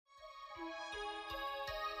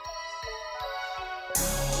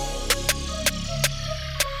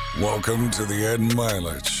Welcome to the Ed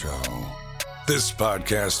Milet Show. This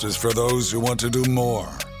podcast is for those who want to do more,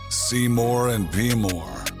 see more, and be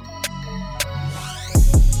more.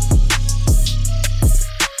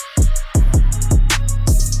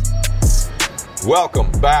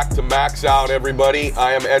 Welcome back to Max Out, everybody.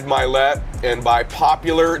 I am Ed Milet, and by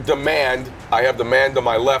popular demand, I have the man to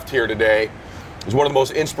my left here today. He's one of the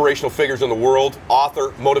most inspirational figures in the world, author,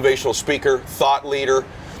 motivational speaker, thought leader,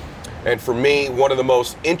 and for me, one of the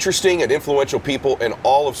most interesting and influential people in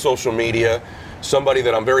all of social media. Somebody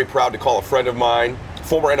that I'm very proud to call a friend of mine,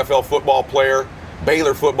 former NFL football player,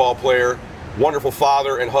 Baylor football player, wonderful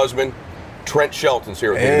father and husband. Trent Shelton's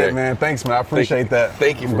here with me today. Hey, man, thanks, man. I appreciate that.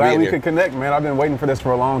 Thank you for Glad being we here. could connect, man. I've been waiting for this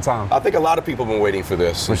for a long time. I think a lot of people have been waiting for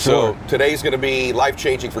this. For sure. So today's going to be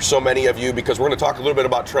life-changing for so many of you because we're going to talk a little bit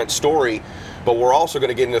about Trent's story, but we're also going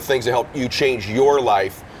to get into things that help you change your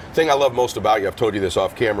life. The thing I love most about you, I've told you this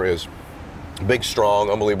off camera, is big, strong,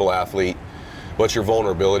 unbelievable athlete, but it's your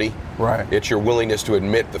vulnerability. Right. It's your willingness to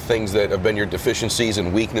admit the things that have been your deficiencies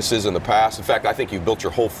and weaknesses in the past. In fact, I think you've built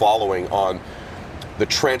your whole following on the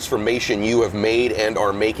transformation you have made and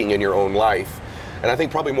are making in your own life. And I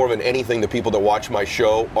think probably more than anything, the people that watch my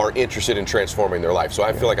show are interested in transforming their life. So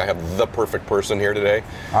I feel like I have the perfect person here today.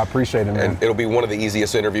 I appreciate it, man. And it'll be one of the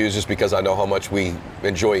easiest interviews just because I know how much we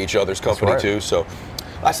enjoy each other's company too. So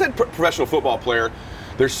I said professional football player.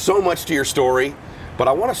 There's so much to your story, but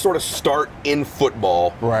I want to sort of start in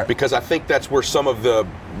football because I think that's where some of the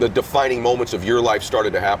defining moments of your life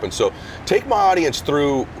started to happen. So take my audience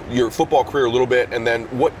through your football career a little bit and then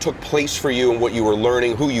what took place for you and what you were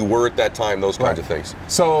learning, who you were at that time, those kinds of things.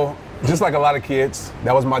 So just like a lot of kids,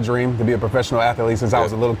 that was my dream, to be a professional athlete since I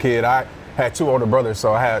was a little kid. I had two older brothers,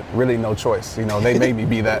 so I had really no choice. You know, they made me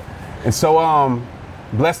be that. And so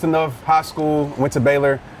blessed enough, high school, went to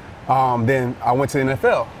Baylor. Then I went to the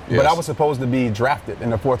NFL, but I was supposed to be drafted in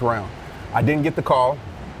the 4th round. I didn't get the call,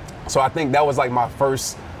 so I think that was like my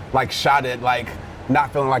first shot at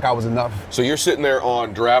not feeling like I was enough. So you're sitting there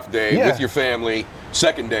on draft day with your family,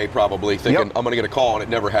 second day probably, thinking I'm going to get a call, and it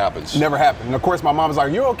never happens. Never happened. And of course my mom was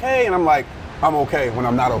like, "You okay?" And I'm like, "I'm okay when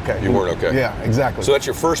I'm not okay." You weren't okay. Yeah, exactly. So that's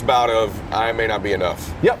your first bout of I may not be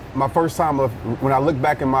enough. Yep, my first time of when I look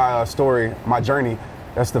back in my story, my journey.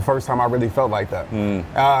 That's the first time I really felt like that.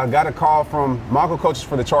 Got a call from, my uncle coaches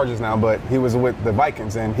for the Chargers now, but he was with the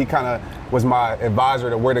Vikings, and he kind of was my advisor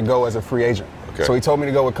to where to go as a free agent. Okay. So he told me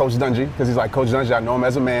to go with Coach Dungy, because he's like, Coach Dungy, I know him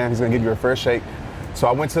as a man. He's going to give you a fair shake. So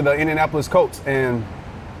I went to the Indianapolis Colts, and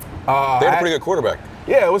they had a pretty good quarterback.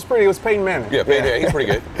 Yeah, it was Peyton Manning. Yeah, he's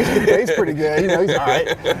pretty good. Yeah, he's pretty good. You know, he's all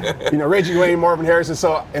right. You know, Reggie Wayne, Marvin Harrison.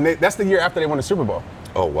 So, and that's the year after they won the Super Bowl.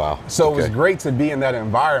 Oh, wow. So it was great to be in that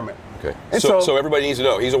environment. Okay. So everybody needs to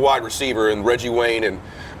know he's a wide receiver, and Reggie Wayne and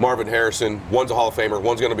Marvin Harrison, one's a Hall of Famer,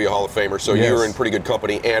 one's going to be a Hall of Famer. So you're in pretty good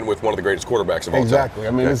company and with one of the greatest quarterbacks of all time. Exactly. I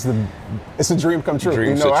mean, it's a dream come true.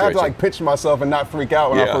 Dream I had to picture myself and not freak out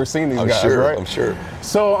when I first seen these guys, right? I'm sure.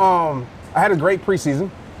 So I had a great preseason,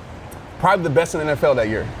 probably the best in the NFL that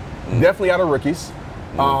year. Definitely out of rookies,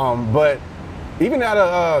 but even out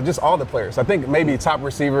of just all the players. I think maybe top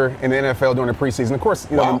receiver in the NFL during the preseason. Of course,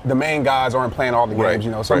 you know, the main guys aren't playing all the games, you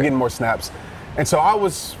know, so I'm getting more snaps. And so I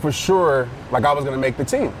was for sure like I was going to make the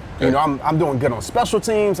team. Okay. You know, I'm doing good on special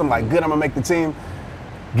teams. I'm like, good, I'm going to make the team.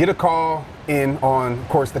 Get a call in on, of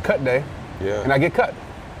course, the cut day, and I get cut.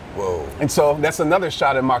 Whoa. And so that's another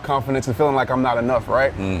shot at my confidence and feeling like I'm not enough,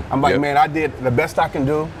 right? I'm like, man, I did the best I can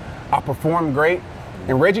do. I performed great.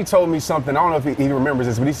 And Reggie told me something, I don't know if he remembers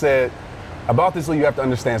this, but he said, about this league, you have to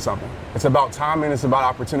understand something. It's about timing, it's about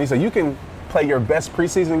opportunity. So you can play your best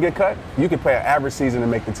preseason and get cut. You can play an average season and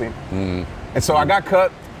make the team. And so I got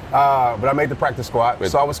cut, but I made the practice squad.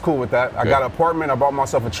 So I was cool with that. I got an apartment, I bought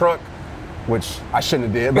myself a truck, which I shouldn't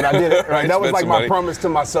have did, but I did it. Right? That was like my promise to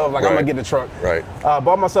myself, like I'm gonna get the truck.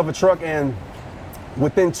 Bought myself a truck, and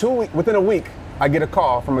within a week, I get a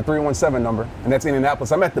call from a 317 number, and that's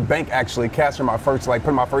Indianapolis. I'm at the bank actually, cashing my first,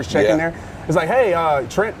 putting my first check in there. It's like, hey,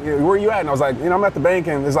 Trent, where are you at? And I was like, I'm at the bank,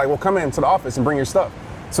 and it's like, well, come into the office and bring your stuff.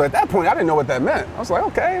 So at that point, I didn't know what that meant. I was like,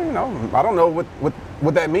 okay, I don't know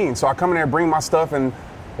what that means. So I come in there, bring my stuff, and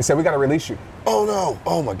they said, we got to release you. Oh, no.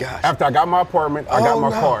 Oh, my gosh. After I got my apartment, I got my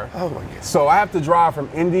car. Oh, my God. So I have to drive from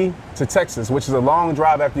Indy to Texas, which is a long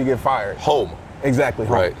drive after you get fired. Home. Exactly.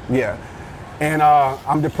 Home. Right. Yeah. And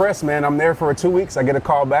I'm depressed, man. I'm there for 2 weeks. I get a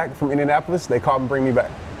call back from Indianapolis. They call and bring me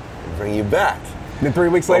back. Bring you back. Then 3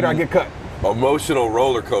 weeks later, I get cut. Emotional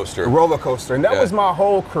roller coaster. Roller coaster. And that was my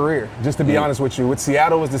whole career, just to be honest with you. With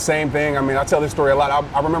Seattle, it was the same thing. I mean, I tell this story a lot.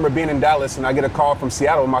 I remember being in Dallas, and I get a call from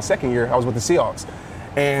Seattle in my second year. I was with the Seahawks.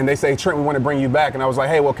 And they say, Trent, we want to bring you back. And I was like,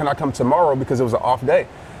 hey, well, can I come tomorrow? Because it was an off day.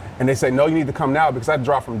 And they said, no, you need to come now because I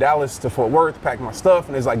drove from Dallas to Fort Worth, pack my stuff.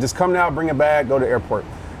 And it's like, just come now, bring it back, go to the airport.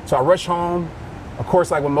 So I rush home. Of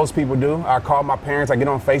course, like what most people do, I call my parents, I get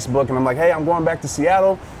on Facebook, and I'm like, hey, I'm going back to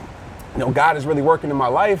Seattle. You know, God is really working in my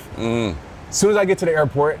life. As soon as I get to the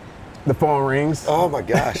airport, the phone rings. Oh my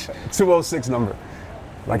gosh. 206 number.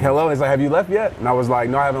 Like, hello. He's like, have you left yet? And I was like,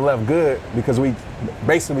 no, I haven't left. Good, because we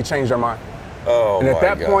basically changed our mind. Oh, and at my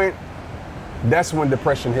that God. point, that's when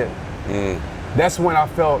depression hit. That's when I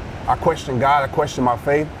felt, I questioned God, I questioned my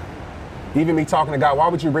faith. Even me talking to God, why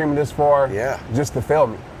would you bring me this far just to fail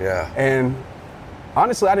me? Yeah. And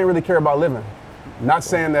honestly, I didn't really care about living. Not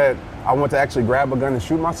saying that I want to actually grab a gun and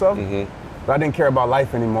shoot myself, but I didn't care about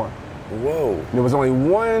life anymore. Whoa. And there was only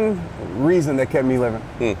one reason that kept me living,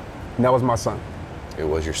 and that was my son. It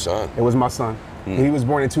was your son. It was my son. He was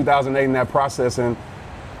born in 2008 in that process, and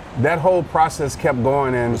that whole process kept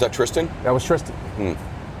going. And Was that Tristan? that was Tristan.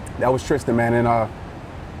 That was Tristan, man, and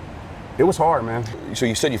it was hard, man. So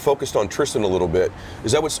you said you focused on Tristan a little bit.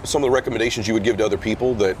 Is that what some of the recommendations you would give to other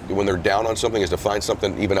people, that when they're down on something is to find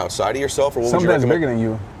something even outside of yourself? Or what Something would you that's recommend? bigger than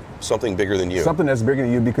you. Something bigger than you. Something that's bigger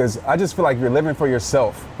than you, because I just feel like you're living for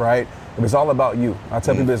yourself, right? If it's all about you, I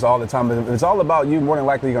tell people this all the time, if it's all about you, more than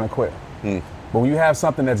likely you're gonna quit. But when you have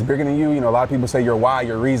something that's bigger than you, you know, a lot of people say your why,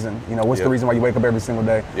 your reason, you know, what's the reason why you wake up every single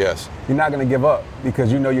day? Yes. You're not gonna give up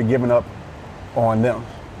because you know you're giving up on them.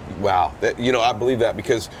 Wow. I believe that,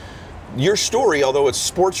 because your story, although it's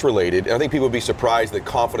sports related, and I think people would be surprised that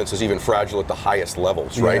confidence is even fragile at the highest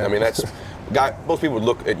levels, right? Yeah. I mean, most people would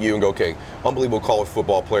look at you and go, okay, unbelievable college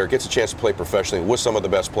football player, gets a chance to play professionally with some of the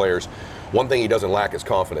best players. One thing he doesn't lack is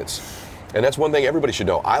confidence. And that's one thing everybody should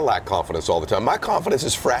know. I lack confidence all the time. My confidence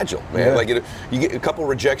is fragile, man. Yeah. Like, you get a couple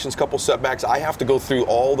rejections, couple setbacks. I have to go through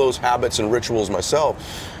all those habits and rituals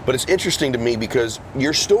myself. But it's interesting to me because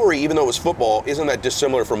your story, even though it was football, isn't that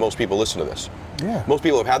dissimilar for most people listening to this. Yeah. Most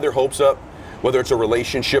people have had their hopes up, whether it's a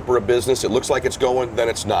relationship or a business. It looks like it's going, then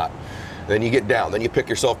it's not. Then you get down, then you pick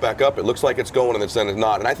yourself back up. It looks like it's going, and then it's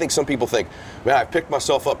not. And I think some people think, man, I've picked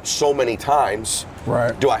myself up so many times.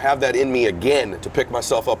 Right. Do I have that in me again to pick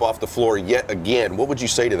myself up off the floor yet again? What would you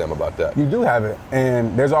say to them about that? You do have it,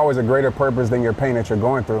 and there's always a greater purpose than your pain that you're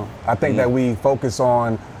going through. I think that we focus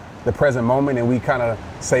on the present moment, and we kind of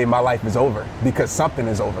say my life is over because something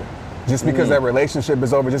is over. Just because that relationship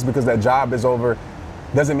is over, just because that job is over,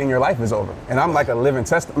 doesn't mean your life is over. And I'm like a living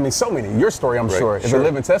testament. I mean, so many. Your story, I'm sure, is a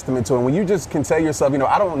living testament to it. And when you just can tell yourself,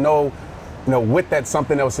 I don't know, what that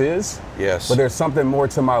something else is. Yes. But there's something more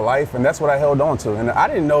to my life, and that's what I held on to. And I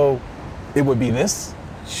didn't know it would be this.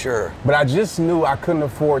 Sure. But I just knew I couldn't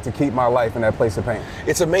afford to keep my life in that place of pain.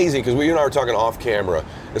 It's amazing because you and I were talking off camera.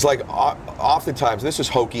 It's like oftentimes, this is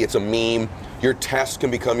hokey, it's a meme. Your test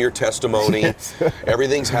can become your testimony. Yes.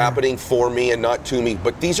 Everything's happening for me and not to me.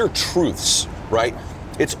 But these are truths, right?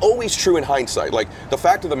 It's always true in hindsight. Like, the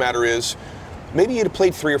fact of the matter is, maybe you'd have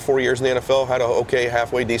played 3 or 4 years in the NFL, had a okay,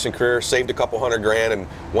 halfway decent career, saved a couple $100,000 and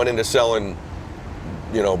went into selling,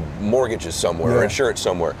 mortgages somewhere or insurance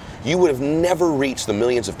somewhere. You would have never reached the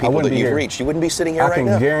millions of people that you've reached. You wouldn't be sitting here right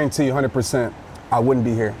now. I can guarantee you 100% I wouldn't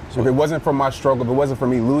be here. If it wasn't for my struggle, if it wasn't for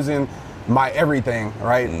me losing my everything,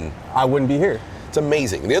 right, I wouldn't be here. It's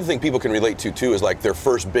amazing. And the other thing people can relate to too is like their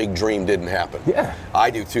first big dream didn't happen. Yeah.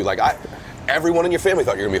 I do too. Like everyone in your family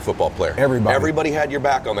thought you were gonna be a football player. Everybody had your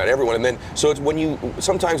back on that. Everyone. And then so it's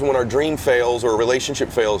sometimes when our dream fails or a relationship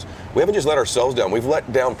fails, we haven't just let ourselves down. We've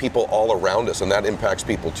let down people all around us, and that impacts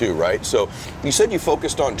people too, right? So you said you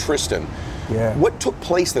focused on Tristan. Yeah. What took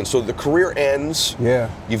place then? So the career ends. Yeah.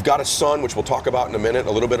 You've got a son, which we'll talk about in a minute,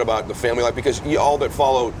 a little bit about the family life, because all that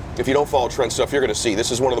follow, if you don't follow Trent stuff, you're going to see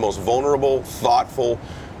this is one of the most vulnerable, thoughtful,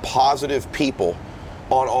 positive people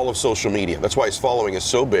on all of social media. That's why his following is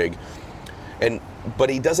so big.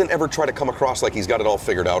 But he doesn't ever try to come across like he's got it all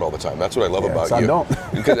figured out all the time. That's what I love about you. I don't.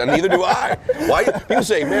 Because and neither do I. Why? People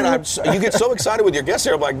say, man, you get so excited with your guests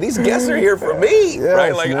here. I'm like, these guests are here for me,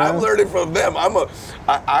 right? Like, man. I'm learning from them.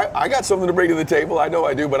 I got something to bring to the table. I know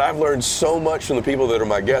I do, but I've learned so much from the people that are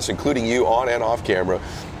my guests, including you on and off camera.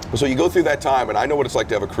 So you go through that time, and I know what it's like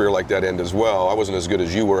to have a career like that end as well. I wasn't as good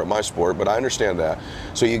as you were at my sport, but I understand that.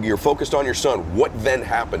 So you're focused on your son. What then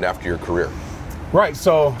happened after your career? Right,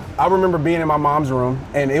 so I remember being in my mom's room,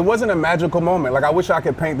 and it wasn't a magical moment. Like, I wish I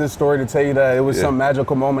could paint this story to tell you that it was some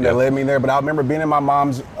magical moment that led me there, but I remember being in my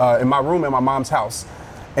mom's, in my room in my mom's house,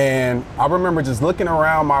 and I remember just looking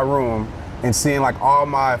around my room and seeing like all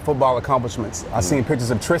my football accomplishments. I seen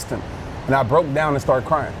pictures of Tristan, and I broke down and started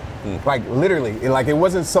crying. Like, literally, it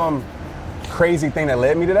wasn't some crazy thing that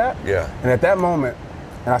led me to that. Yeah. And at that moment,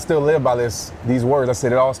 and I still live by these words, I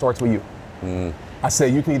said, it all starts with you. I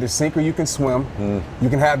said, you can either sink or you can swim. You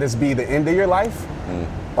can have this be the end of your life,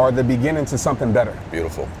 are the beginning to something better.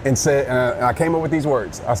 Beautiful. And I came up with these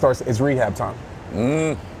words. It's rehab time.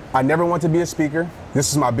 I never want to be a speaker.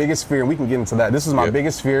 This is my biggest fear, and we can get into that. This is my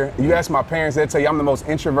biggest fear. You ask my parents, they'll tell you I'm the most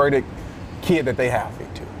introverted kid that they have. Me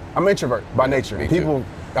too. I'm an introvert by nature. Me People,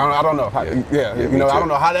 too. I don't know. How, me I too. don't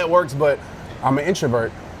know how that works, but I'm an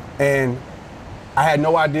introvert, and I had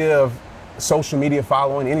no idea of social media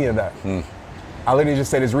following, any of that. I literally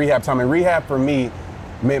just said it's rehab time, and rehab for me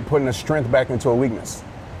meant putting a strength back into a weakness.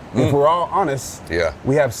 If we're all honest,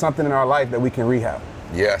 we have something in our life that we can rehab.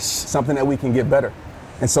 Yes. Something that we can get better.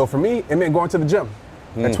 And so for me, it meant going to the gym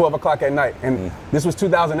at 12 o'clock at night. And this was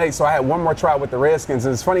 2008, so I had one more try with the Redskins.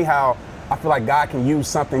 And it's funny how I feel like God can use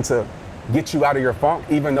something to get you out of your funk,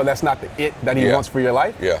 even though that's not the it that he wants for your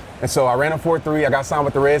life. And so I ran a 4.3, I got signed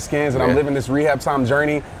with the Redskins, and I'm living this rehab time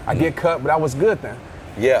journey. I get cut, but I was good then.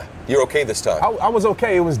 Yeah, you're okay this time. I was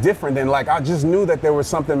okay. It was different than, like, I just knew that there was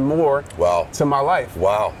something more to my life.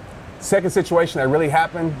 Wow. Second situation that really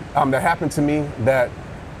happened, that happened to me that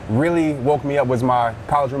really woke me up was my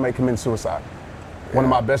college roommate committing suicide. One of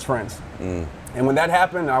my best friends. And when that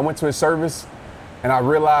happened, I went to his service, and I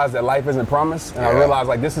realized that life isn't promised. And I realized,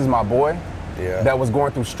 like, this is my boy that was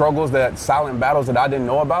going through struggles, that silent battles that I didn't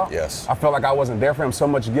know about. I felt like I wasn't there for him, so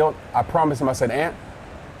much guilt. I promised him, I said, Aunt,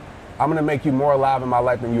 I'm gonna make you more alive in my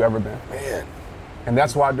life than you ever been. Man. And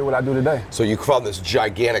that's why I do what I do today. So you found this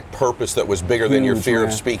gigantic purpose that was bigger than your fear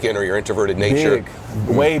of speaking or your introverted nature.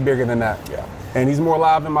 Big, way bigger than that. And he's more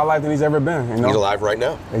alive in my life than he's ever been. You know? He's alive right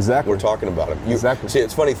now. Exactly. We're talking about him. Exactly. See,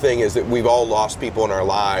 it's funny thing is that we've all lost people in our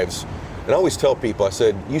lives. And I always tell people, I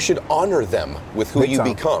said, you should honor them with who you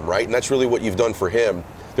become, right? And that's really what you've done for him.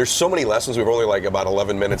 There's so many lessons. We've only like about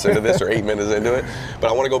 11 minutes into this or 8 minutes into it. But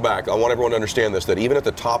I want to go back. I want everyone to understand this, that even at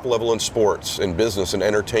the top level in sports and business and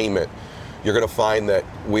entertainment, you're going to find that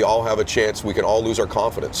we all have a chance. We can all lose our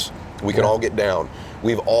confidence. We can all get down.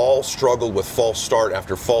 We've all struggled with false start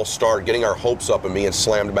after false start, getting our hopes up and being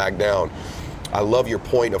slammed back down. I love your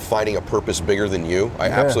point of finding a purpose bigger than you. I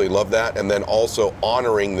absolutely love that. And then also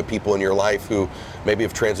honoring the people in your life who maybe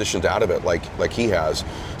have transitioned out of it like he has.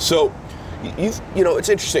 So, you know, it's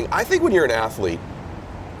interesting. I think when you're an athlete,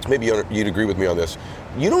 maybe you'd agree with me on this,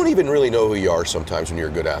 you don't even really know who you are sometimes when you're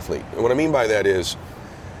a good athlete. And what I mean by that is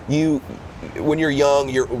when you're young,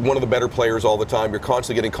 you're one of the better players all the time. You're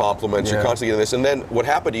constantly getting compliments. You're constantly getting this. And then what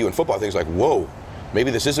happened to you in football, things like, whoa, maybe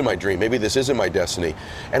this isn't my dream. Maybe this isn't my destiny.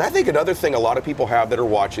 And I think another thing a lot of people have that are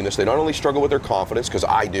watching this, they not only struggle with their confidence, because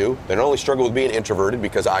I do. They not only struggle with being introverted,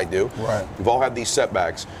 because I do. Right. We've all had these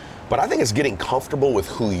setbacks. But I think it's getting comfortable with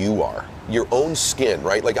who you are, your own skin,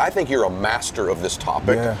 right? Like, I think you're a master of this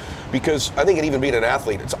topic because I think even being an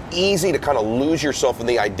athlete, it's easy to kind of lose yourself in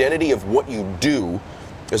the identity of what you do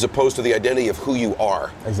as opposed to the identity of who you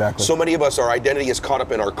are. Exactly. So many of us, our identity is caught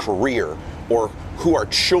up in our career or who our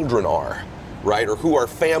children are, right? Or who our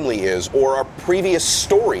family is, or our previous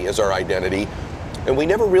story is our identity. And we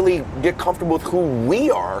never really get comfortable with who we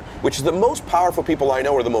are, which is the most powerful people I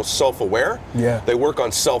know are the most self-aware. They work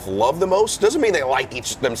on self-love the most. Doesn't mean they like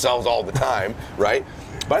themselves all the time, right?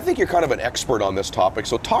 But I think you're kind of an expert on this topic.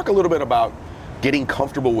 So talk a little bit about getting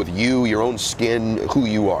comfortable with you, your own skin, who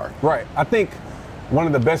you are. Right. I think one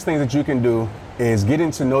of the best things that you can do is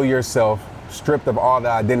getting to know yourself, stripped of all the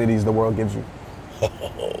identities the world gives you.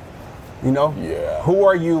 You know? Who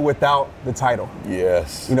are you without the title? You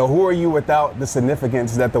know, who are you without the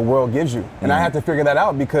significance that the world gives you? And I had to figure that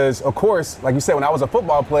out because, of course, like you said, when I was a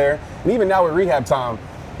football player, and even now with rehab time,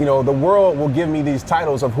 you know, the world will give me these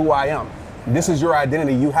titles of who I am. This is your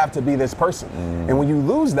identity. You have to be this person. And when you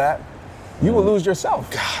lose that, you will lose yourself.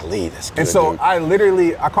 Golly, that's good. And so dude.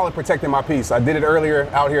 I call it protecting my peace. I did it earlier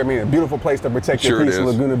out here. I mean, a beautiful place to protect your peace in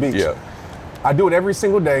Laguna Beach. I do it every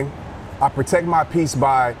single day. I protect my peace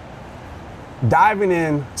by diving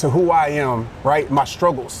into who I am, right? My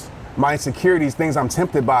struggles, my insecurities, things I'm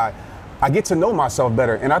tempted by. I get to know myself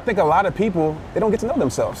better. And I think a lot of people, they don't get to know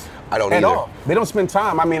themselves. I don't at either. all. They don't spend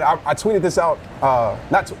time. I mean, I tweeted this out, I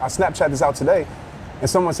Snapchat this out today, and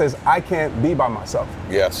someone says, I can't be by myself.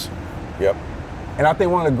 And I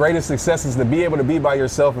think one of the greatest successes is to be able to be by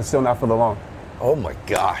yourself and still not feel alone. Oh my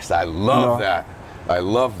gosh, I love that. I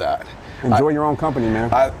love that. Enjoy your own company,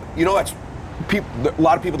 man. You know, that's a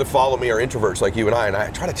lot of people that follow me are introverts like you and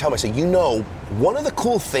I try to tell them, I say, you know, one of the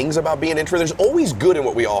cool things about being an introvert, there's always good in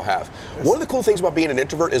what we all have. One of the cool things about being an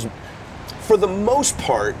introvert is, for the most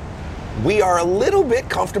part, we are a little bit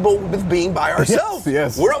comfortable with being by ourselves.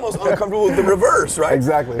 We're almost uncomfortable with the reverse, right?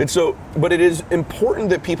 Exactly. And so, but it is important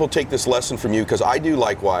that people take this lesson from you, because I do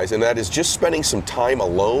likewise, and that is just spending some time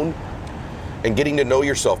alone and getting to know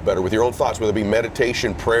yourself better with your own thoughts, whether it be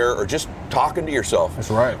meditation, prayer, or just talking to yourself.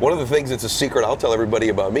 That's right. One of the things that's a secret I'll tell everybody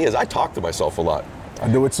about me is I talk to myself a lot. I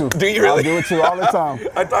do it too. Do you really? I do it too all the time.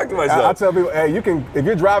 I talk to myself. I tell people, hey, you can, if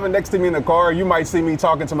you're driving next to me in the car, you might see me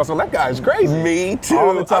talking to myself. That guy's crazy. Me too.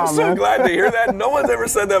 All the time, I'm so man. glad to hear that. No one's ever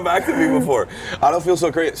said that back to me before. I don't feel so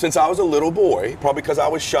great. Since I was a little boy, probably because I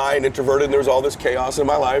was shy and introverted and there was all this chaos in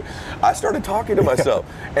my life, I started talking to myself.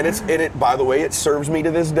 And by the way, it serves me to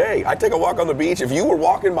this day. I take a walk on the beach. If you were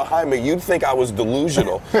walking behind me, you'd think I was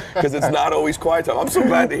delusional because it's not always quiet time. I'm so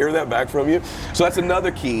glad to hear that back from you. So that's another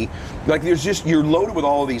key. Like you're loaded with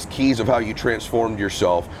all of these keys of how you transformed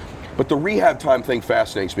yourself. But the rehab time thing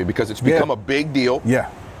fascinates me because it's become a big deal. Yeah.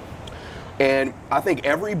 And I think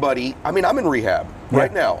everybody, I'm in rehab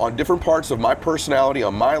right now on different parts of my personality,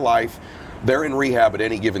 on my life. They're in rehab at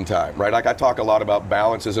any given time, right? Like I talk a lot about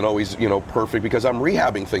balance isn't always, perfect because I'm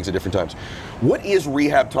rehabbing things at different times. What is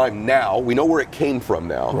rehab time now? We know where it came from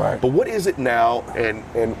now, right? But what is it now, and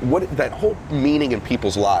what that whole meaning in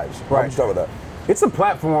people's lives? Right. Let's start with that. It's a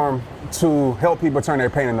platform to help people turn their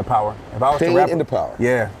pain into power. If I was Pain to rap into power.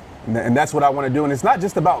 Yeah, and that's what I want to do. And it's not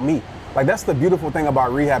just about me. Like that's the beautiful thing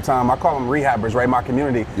about rehab time. I call them rehabbers, right? My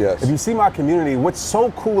community. Yes. If you see my community, what's so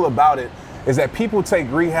cool about it is that people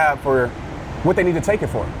take rehab for what they need to take it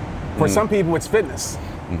for. For some people, it's fitness.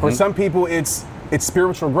 For some people, it's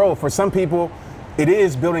spiritual growth. For some people, it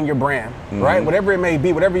is building your brand, right? Whatever it may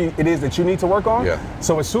be, whatever it is that you need to work on. Yeah.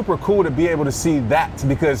 So it's super cool to be able to see that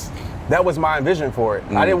because that was my vision for it.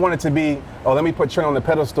 I didn't want it to be, oh, let me put Trent on the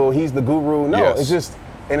pedestal. He's the guru. No, It's just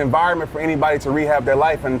an environment for anybody to rehab their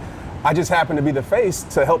life. And I just happen to be the face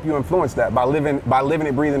to help you influence that by living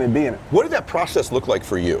it, breathing, and being it. What did that process look like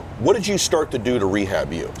for you? What did you start to do to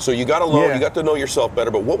rehab you? So you got alone, you got to know yourself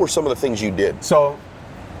better, but what were some of the things you did? So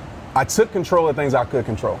I took control of things I could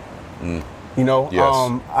control.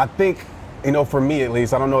 Yes. I think, for me at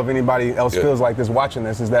least, I don't know if anybody else feels like this watching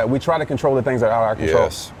this, is that we try to control the things that are out of our control.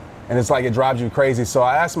 Yes. And it's like it drives you crazy. So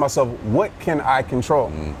I asked myself, what can I control?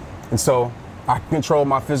 And so I can control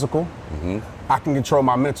my physical. I can control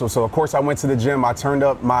my mental. So of course I went to the gym. I turned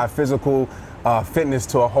up my physical fitness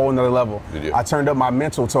to a whole nother level. I turned up my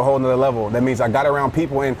mental to a whole nother level. That means I got around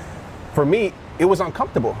people, and for me, it was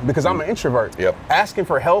uncomfortable because I'm an introvert. Asking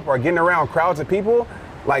for help or getting around crowds of people,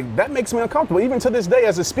 like that makes me uncomfortable, even to this day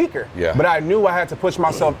as a speaker. But I knew I had to push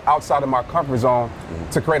myself outside of my comfort zone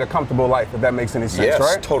to create a comfortable life, if that makes any sense,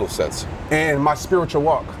 right? Yes, total sense. And my spiritual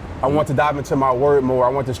walk. I want to dive into my word more. I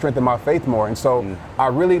want to strengthen my faith more. And so I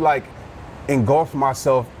really engulf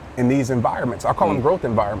myself in these environments. I call them growth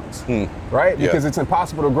environments, right? Because it's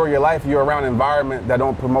impossible to grow your life if you're around an environment that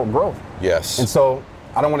don't promote growth. Yes. And so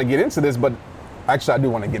I don't want to get into this, but actually I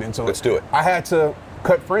do want to get into it. Let's do it. I had to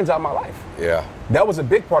cut friends out of my life. Yeah. That was a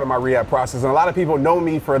big part of my rehab process. And a lot of people know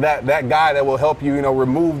me for that guy that will help you,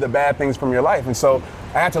 remove the bad things from your life. And so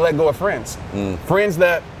I had to let go of friends. Friends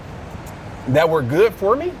that were good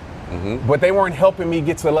for me, but they weren't helping me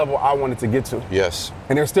get to the level I wanted to get to. Yes.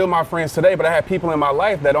 And they're still my friends today, but I had people in my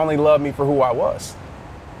life that only loved me for who I was.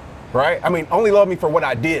 Right? I mean, only loved me for what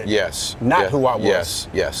I did. Yes. Not who I was.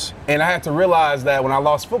 Yes. And I had to realize that when I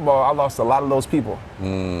lost football, I lost a lot of those people.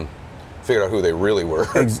 Figured out who they really were.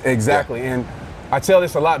 Exactly. And I tell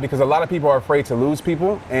this a lot because a lot of people are afraid to lose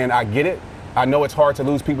people, and I get it. I know it's hard to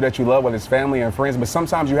lose people that you love, whether it's family and friends, but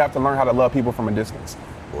sometimes you have to learn how to love people from a distance.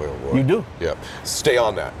 Boy, oh boy. You do. Yeah. Stay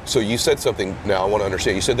on that. So you said something now I want to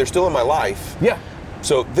understand. You said they're still in my life. Yeah.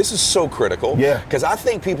 So this is so critical. Yeah. Because I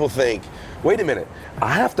think people think, wait a minute,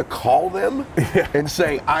 I have to call them and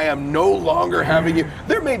say, I am no longer having you.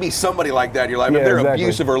 There may be somebody like that in your life, but they're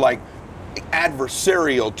abusive or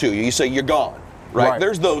adversarial to you. You say, you're gone, right?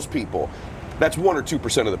 There's those people. That's 1 or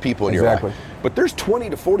 2% of the people in your life. But there's 20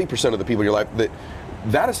 to 40% of the people in your life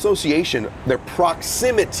that association, their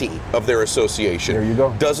proximity of their association there you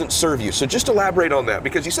go. Doesn't serve you. So just elaborate on that,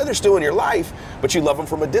 because you said they're still in your life, but you love them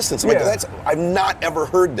from a distance. I've not ever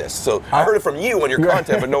heard this. So I heard it from you on your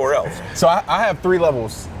content, but nowhere else. So I have 3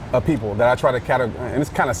 levels of people that I try to categorize, and this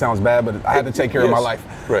kind of sounds bad, but I have to take care of my life.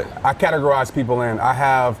 Right. I categorize people in. I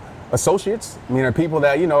have associates, people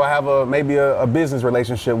that, I have maybe a business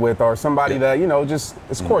relationship with, or somebody that, just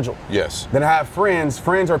is cordial. Yes. Then I have friends.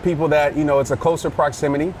 Friends are people that, it's a closer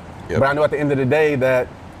proximity, but I know at the end of the day that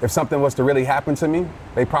if something was to really happen to me,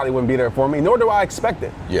 they probably wouldn't be there for me, nor do I expect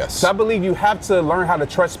it. Yes. So I believe you have to learn how to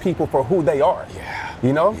trust people for who they are.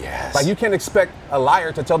 Yeah. Yes. Like you can't expect a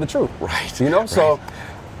liar to tell the truth. Right. So,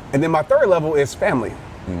 and then my 3rd level is family.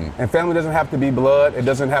 And family doesn't have to be blood. It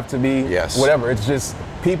doesn't have to be whatever. It's just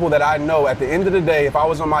people that I know at the end of the day, if I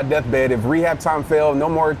was on my deathbed, if rehab time failed, no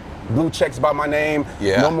more blue checks about my name,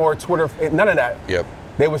 no more Twitter, none of that. Yep.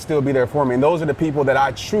 they would still be there for me. And those are the people that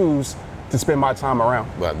I choose to spend my time around.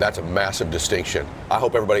 Well, that's a massive distinction. I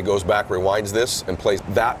hope everybody goes back, rewinds this, and plays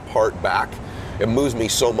that part back. It moves me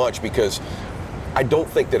so much because I don't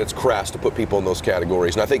think that it's crass to put people in those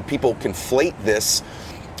categories. And I think people conflate this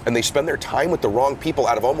and they spend their time with the wrong people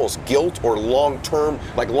out of almost guilt or long-term,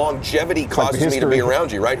 like longevity causes me to be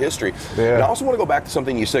around you, right? History. Yeah. And I also want to go back to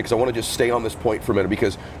something you said because I want to just stay on this point for a minute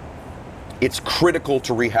because it's critical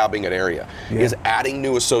to rehabbing an area, is adding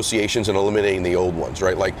new associations and eliminating the old ones,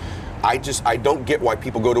 right? Like, I don't get why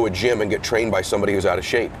people go to a gym and get trained by somebody who's out of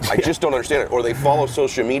shape. I just don't understand it. Or they follow a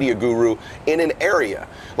social media guru in an area.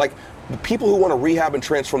 Like, the people who want to rehab and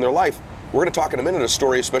transform their life, we're going to talk in a minute a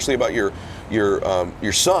story, especially about your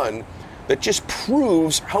son, that just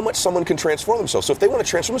proves how much someone can transform themselves. So if they want to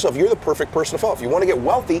transform themselves, you're the perfect person to follow. If you want to get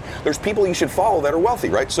wealthy, there's people you should follow that are wealthy,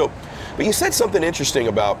 right? So, but you said something interesting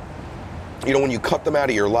about, you know, when you cut them out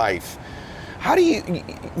of your life, how do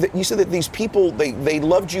you said that these people, they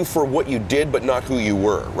loved you for what you did, but not who you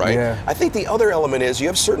were, right? Yeah. I think the other element is you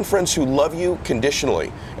have certain friends who love you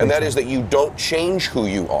conditionally, and that is that you don't change who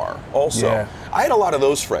you are also. Yeah. I had a lot of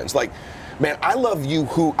those friends. Like, man, I love you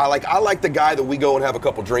I like the guy that we go and have a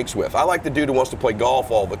couple drinks with. I like the dude who wants to play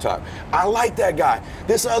golf all the time. I like that guy.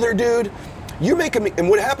 This other dude, you're making me, and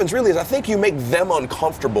what happens really is I think you make them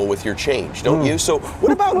uncomfortable with your change, don't you? So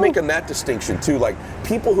what about making that distinction too? Like,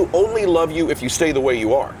 people who only love you if you stay the way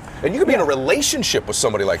you are. And you could be in a relationship with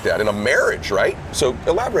somebody like that, in a marriage, right? So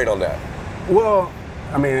elaborate on that. Well,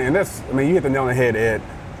 you hit the nail on the head, Ed.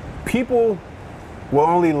 People will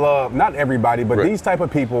only love, not everybody, but these type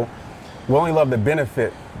of people will only love the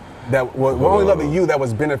benefit that will only love the you that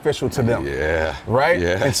was beneficial to them. Yeah. Right?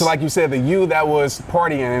 Yes. And so, like you said, the you that was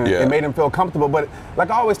partying and made them feel comfortable. But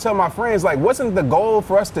like I always tell my friends, like, wasn't the goal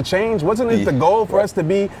for us to change? Wasn't it the goal for us to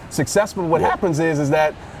be successful? What happens is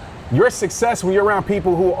that your success when you're around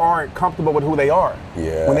people who aren't comfortable with who they are.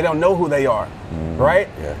 Yeah. When they don't know who they are. Right?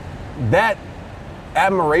 Yeah. That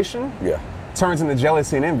admiration turns into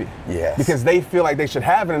jealousy and envy. Yes. Because they feel like they should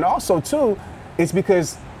have it. And also, too, it's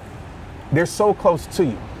because they're so close to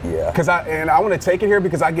you. Yeah. I want to take it here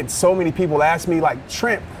because I get so many people ask me, like,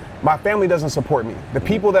 Trent, my family doesn't support me. The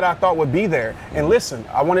people that I thought would be there. And listen,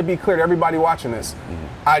 I want to be clear to everybody watching this.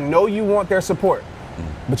 I know you want their support,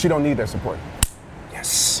 but you don't need their support.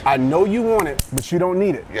 Yes. I know you want it, but you don't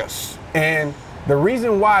need it. Yes. And the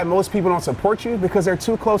reason why most people don't support you because they're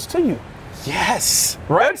too close to you. Yes.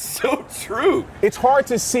 Right? That's so true. It's hard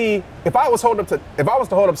to see if I was to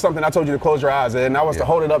hold up something, I told you to close your eyes, and I was to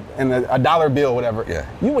hold it up in a dollar bill, whatever. Yeah.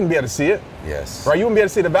 You wouldn't be able to see it. Yes. Right? You wouldn't be able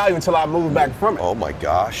to see the value until I moved back from it. Oh my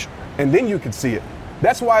gosh. And then you could see it.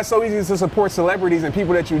 That's why it's so easy to support celebrities and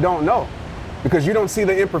people that you don't know, because you don't see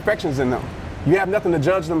the imperfections in them. You have nothing to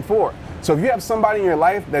judge them for. So if you have somebody in your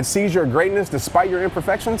life that sees your greatness despite your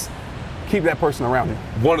imperfections, keep that person around you.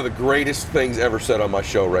 One of the greatest things ever said on my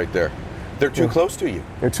show right there. They're too close to you.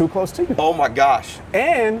 They're too close to you. Oh my gosh.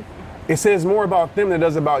 And it says more about them than it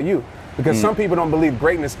does about you, because some people don't believe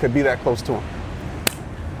greatness could be that close to them.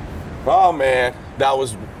 Oh man, that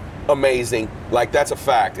was amazing. Like, that's a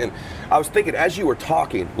fact. And I was thinking as you were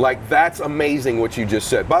talking, like, that's amazing what you just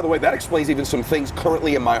said. By the way, that explains even some things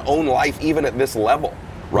currently in my own life, even at this level,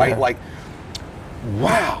 right? Yeah. Like,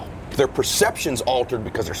 wow, their perception's altered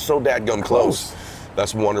because they're so dadgum close.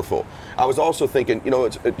 That's wonderful. I was also thinking, you know,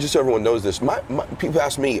 it's just so everyone knows this. People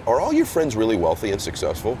ask me, are all your friends really wealthy and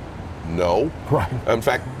successful? No. Right. In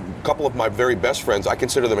fact, a couple of my very best friends, I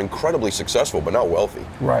consider them incredibly successful, but not wealthy.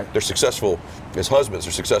 Right. They're successful as husbands,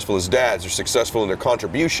 they're successful as dads, they're successful in their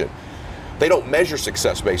contribution. They don't measure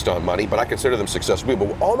success based on money, but I consider them successful people.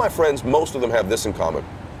 But all my friends, most of them have this in common.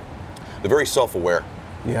 They're very self-aware.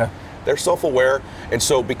 Yeah. They're self-aware, and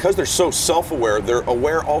so because they're so self-aware, they're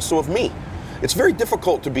aware also of me. It's very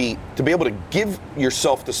difficult to be able to give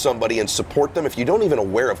yourself to somebody and support them if you don't even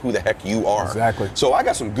aware of who the heck you are. Exactly. So I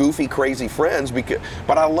got some goofy, crazy friends,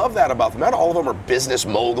 but I love that about them. Not all of them are business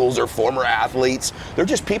moguls or former athletes. They're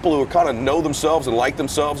just people who kind of know themselves and like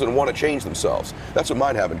themselves and want to change themselves. That's what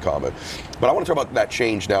mine have in common. But I want to talk about that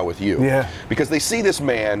change now with you. Yeah. Because they see this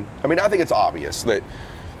man. I mean, I think it's obvious that,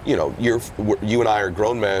 you know, you and I are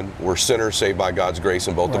grown men. We're sinners saved by God's grace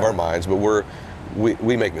in both of our minds, but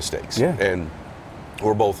we make mistakes. Yeah. And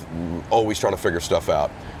we're both always trying to figure stuff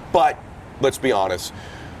out. But let's be honest,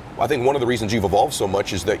 I think one of the reasons you've evolved so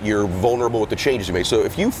much is that you're vulnerable with the changes you made. So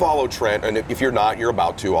if you follow Trent, and if you're not, you're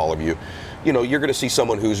about to, all of you, you know, you're going to see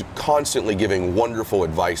someone who's constantly giving wonderful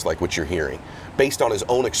advice like what you're hearing, based on his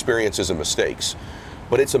own experiences and mistakes.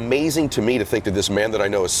 But it's amazing to me to think that this man that I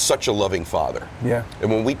know is such a loving father. Yeah. And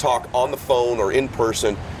when we talk on the phone or in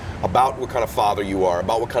person, about what kind of father you are,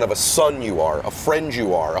 about what kind of a son you are, a friend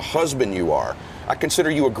you are, a husband you are. I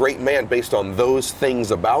consider you a great man based on those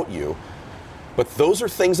things about you. But those are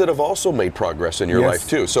things that have also made progress in your life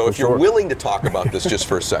too. So if you're willing to talk about this just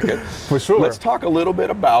for a second, let's talk a little bit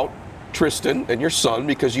about Tristan and your son,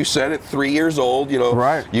 because you said at 3 years old, you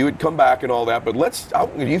know, you would come back and all that. But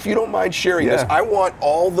if you don't mind sharing this, I want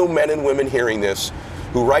all the men and women hearing this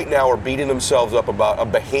who right now are beating themselves up about a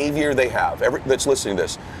behavior they have, that's listening to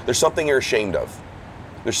this. There's something you're ashamed of.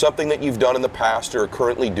 There's something that you've done in the past or are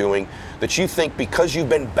currently doing that you think because you've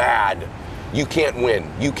been bad, you can't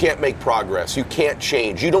win, you can't make progress, you can't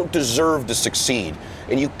change, you don't deserve to succeed.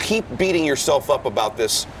 And you keep beating yourself up about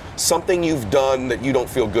this, something you've done that you don't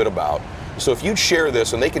feel good about. So if you'd share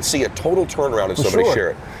this, and they can see a total turnaround in somebody share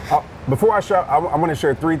it. Before I share, I want to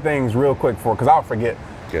share 3 things real quick because I'll forget.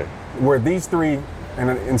 Okay. Where these 3,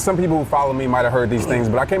 and some people who follow me might have heard these things,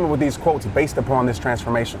 but I came up with these quotes based upon this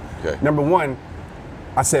transformation. Okay. Number 1,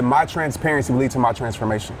 I said my transparency will lead to my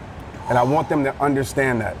transformation. And I want them to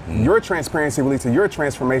understand that. Your transparency will lead to your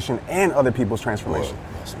transformation and other people's transformation.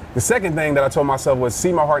 Awesome. The second thing that I told myself was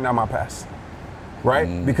see my heart, not my past.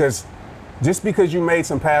 Right? Because just because you made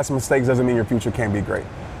some past mistakes doesn't mean your future can't be great.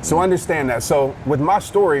 So understand that. So with my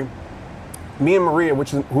story, me and Maria,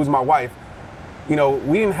 who's my wife, you know,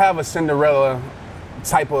 we didn't have a Cinderella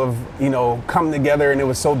type of, you know, come together and it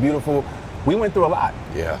was so beautiful. We went through a lot.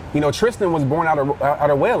 Yeah. You know, Tristan was born out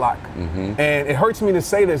of wedlock. And it hurts me to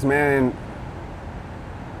say this, man.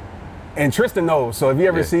 And Tristan knows. So if he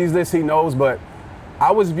ever sees this, he knows. But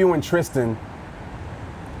I was viewing Tristan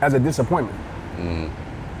as a disappointment.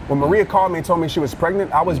 When Maria called me and told me she was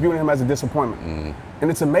pregnant, I was viewing him as a disappointment. And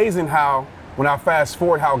it's amazing how, when I fast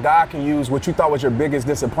forward, how God can use what you thought was your biggest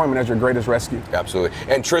disappointment as your greatest rescue. Absolutely.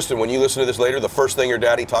 And Tristan, when you listen to this later, the first thing your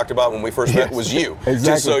daddy talked about when we first met was you. Exactly.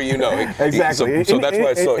 Just so you know. Exactly. So that's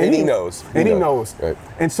why it's so, and he knows. And he knows. Right.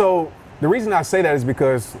 And so the reason I say that is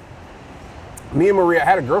because me and Maria, I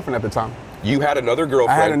had a girlfriend at the time. You had another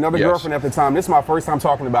girlfriend? I had another girlfriend at the time. This is my first time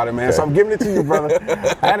talking about it, man. Okay. So I'm giving it to you, brother.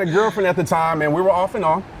 I had a girlfriend at the time, and we were off and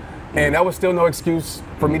on. And that was still no excuse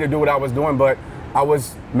for me to do what I was doing, but I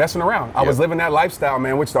was messing around. I was living that lifestyle,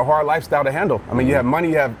 man, which is a hard lifestyle to handle. I mean, you have money,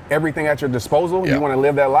 you have everything at your disposal. You want to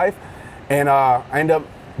live that life. And I ended up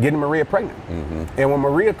getting Maria pregnant. And when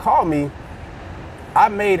Maria called me, I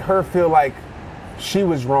made her feel like she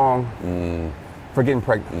was wrong for getting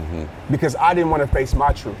pregnant because I didn't want to face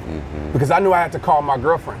my truth. Because I knew I had to call my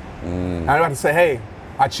girlfriend. I had to say, hey,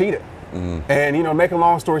 I cheated. And, you know, make a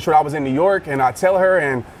long story short, I was in New York and I tell her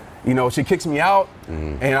and, you know, she kicks me out,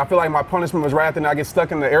 and I feel like my punishment was right after I get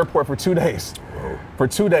stuck in the airport for 2 days. For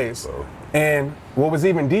 2 days. And what was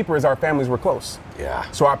even deeper is our families were close. Yeah.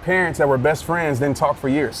 So our parents that were best friends didn't talk for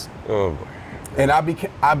years. Oh boy. And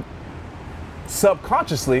I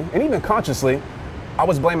subconsciously and even consciously, I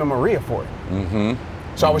was blaming Maria for it.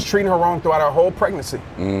 So I was treating her wrong throughout our whole pregnancy.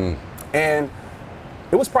 And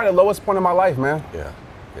it was probably the lowest point of my life, man. Yeah.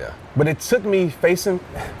 Yeah. But it took me facing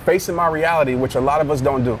my reality, which a lot of us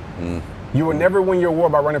don't do. You will never win your war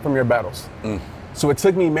by running from your battles. So it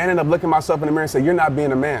took me manning up, looking myself in the mirror and say, you're not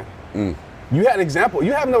being a man. You had an example.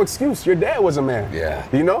 You have no excuse. Your dad was a man. Yeah.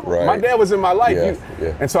 You know? Right. My dad was in my life.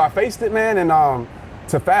 And so I faced it, man. And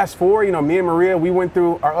to fast forward, you know, me and Maria, we went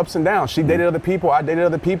through our ups and downs. She dated other people. I dated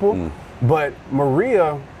other people. But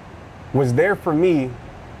Maria was there for me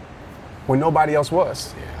when nobody else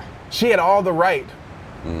was. She had all the right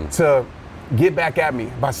to get back at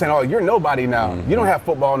me by saying, oh, you're nobody now. You don't have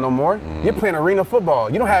football no more. You're playing arena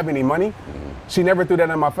football. You don't have any money. She never threw that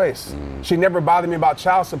in my face. She never bothered me about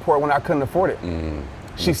child support when I couldn't afford it.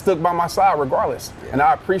 She stuck by my side regardless. And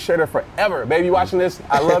I appreciate her forever. Baby, you watching this?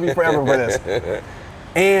 I love you forever for this.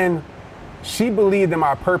 And she believed in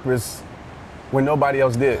my purpose when nobody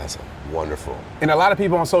else did. That's wonderful. And a lot of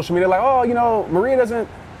people on social media are like, oh, you know, Maria doesn't,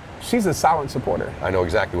 she's a silent supporter. I know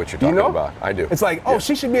exactly what you're talking about. I do. It's like, oh,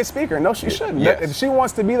 she should be a speaker. No, she shouldn't. If she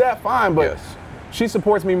wants to be that, fine. But she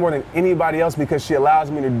supports me more than anybody else because she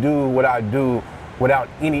allows me to do what I do without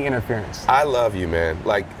any interference. I love you, man.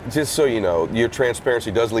 Like, just so you know, your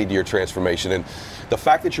transparency does lead to your transformation. And the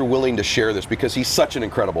fact that you're willing to share this, because he's such an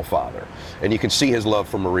incredible father, and you can see his love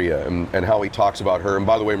for Maria and how he talks about her. And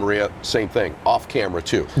by the way, Maria, same thing, off camera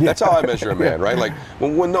too. That's how I measure a man, right? Like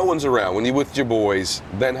when no one's around, when you're with your boys,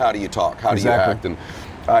 then how do you talk? How do you act? And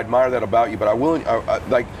I admire that about you, but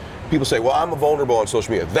like people say, well, I'm vulnerable on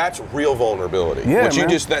social media. That's real vulnerability. Yeah, but you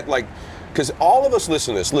just, because all of us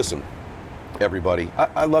listen to this, listen, everybody,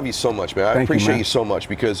 I love you so much, man. I appreciate you so much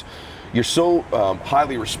because you're so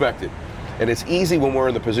highly respected. And it's easy when we're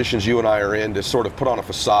in the positions you and I are in to sort of put on a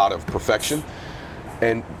facade of perfection.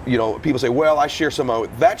 And people say, well, I share some.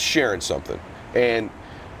 That's sharing something.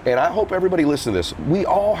 And I hope everybody listen to this. We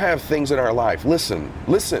all have things in our life. Listen.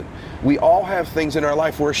 We all have things in our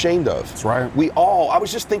life we're ashamed of. That's right. I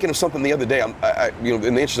was just thinking of something the other day. In the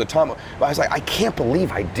interest of time, I was like, I can't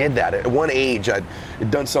believe I did that. At one age, I'd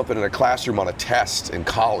done something in a classroom on a test in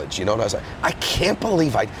college, and I was like, I can't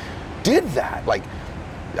believe I did that. Like,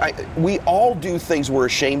 we all do things we're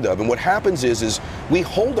ashamed of, and what happens is we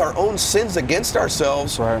hold our own sins against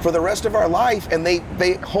ourselves for the rest of our life, and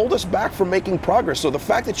they hold us back from making progress. So the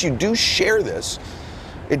fact that you do share this,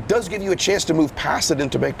 it does give you a chance to move past it and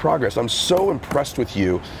to make progress. I'm so impressed with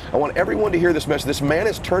you. I want everyone to hear this message. This man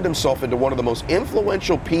has turned himself into one of the most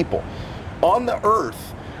influential people on the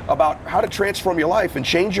earth about how to transform your life and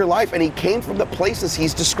change your life, and he came from the places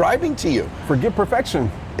he's describing to you. Forget perfection.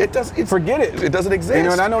 Forget it. It doesn't exist.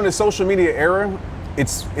 And I know in the social media era,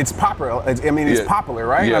 it's popular. It's popular,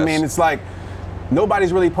 right? Yes. I mean, it's like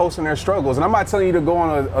nobody's really posting their struggles. And I'm not telling you to go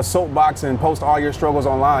on a soapbox and post all your struggles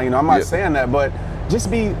online. I'm not saying that, but just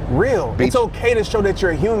be real. It's okay to show that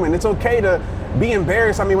you're human. It's okay to be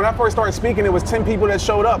embarrassed. I mean, when I first started speaking, it was 10 people that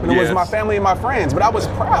showed up, and it was my family and my friends, but I was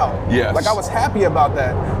proud. Yes. Like, I was happy about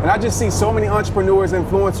that. And I just see so many entrepreneurs,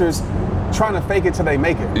 influencers trying to fake it till they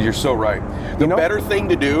make it. You're so right. The better thing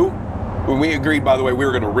to do, when we agreed, by the way, we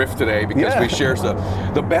were going to riff today because we share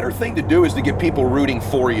stuff. The better thing to do is to get people rooting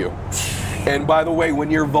for you. And by the way, when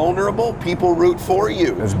you're vulnerable, people root for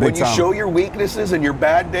you. When you show your weaknesses and your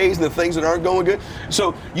bad days and the things that aren't going good.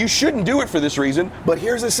 So you shouldn't do it for this reason, but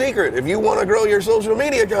here's the secret. If you want to grow your social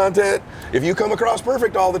media content, if you come across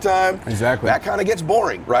perfect all the time, that kind of gets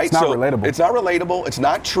boring, right? It's not relatable. It's not relatable, it's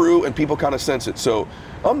not true, and people kind of sense it. So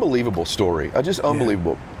unbelievable story, just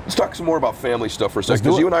unbelievable. Let's talk some more about family stuff for a second,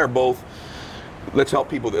 because you and I are both, let's help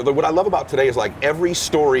people. What I love about today is like every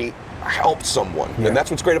story help someone, and that's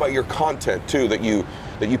what's great about your content too, that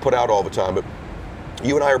you put out all the time. But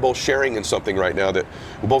you and I are both sharing in something right now that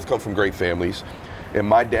we both come from great families, and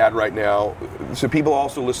my dad right now, so people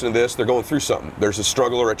also listen to this, they're going through something. There's a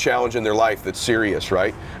struggle or a challenge in their life that's serious,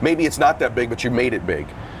 right? Maybe it's not that big, but you made it big.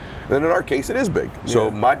 And in our case, it is big. So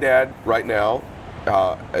my dad right now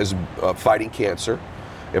is fighting cancer,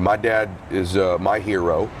 and my dad is my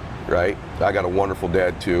hero, right? I got a wonderful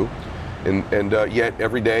dad too. And yet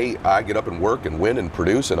every day I get up and work and win and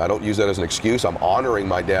produce, and I don't use that as an excuse. I'm honoring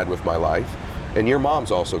my dad with my life. And your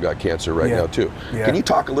mom's also got cancer right now too. Can you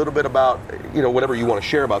talk a little bit about, whatever you want to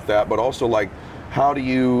share about that, but also like how do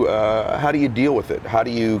you deal with it? How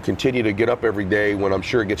do you continue to get up every day when I'm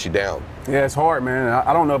sure it gets you down? Yeah, it's hard, man.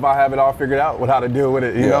 I don't know if I have it all figured out with how to deal with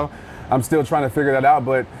it. You know, I'm still trying to figure that out,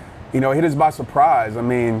 but it hit us by surprise. I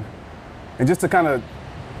mean, and just to kind of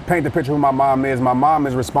paint the picture of who my mom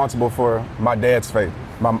is responsible for my dad's faith,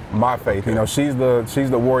 my faith. She's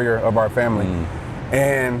the warrior of our family.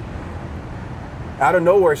 And out of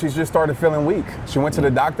nowhere, she's just started feeling weak. She went to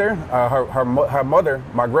the doctor. Her mother,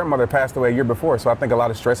 my grandmother, passed away a year before, so I think a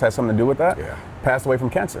lot of stress has something to do with that. Passed away from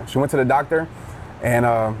cancer. She went to the doctor,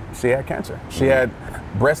 and she had cancer. She had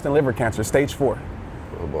breast and liver cancer, stage 4.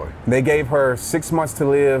 Oh boy. They gave her 6 months to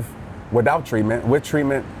live without treatment. With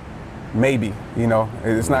treatment, maybe,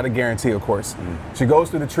 it's not a guarantee, of course. She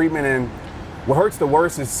goes through the treatment, and what hurts the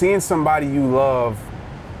worst is seeing somebody you love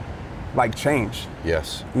like change.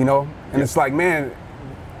 Yes. And it's like, man,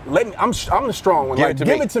 I'm the strong one. Give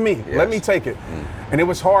it to me. Let me take it. And it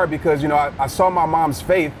was hard because, I saw my mom's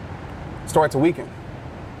faith start to weaken.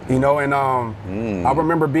 And I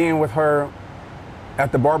remember being with her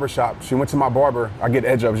at the barbershop. She went to my barber. I get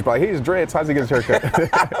edge up. She's like, he's dreads. How's he get his haircut?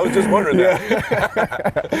 I was just wondering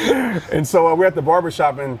that. And so we're at the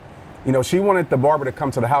barbershop, and she wanted the barber to come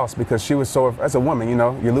to the house because she was so, as a woman,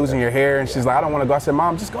 you're losing your hair, and she's like, I don't want to go. I said,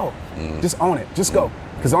 Mom, just go. Just own it. Just go.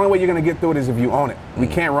 Because the only way you're going to get through it is if you own it. We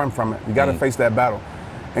can't run from it. You got to face that battle.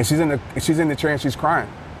 And she's in the chair and she's crying.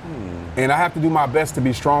 And I have to do my best to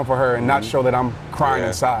be strong for her and not show that I'm crying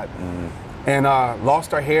inside. And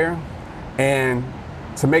lost her hair. And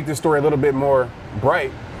to make this story a little bit more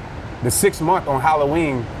bright, the 6th month on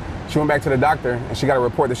Halloween, she went back to the doctor and she got a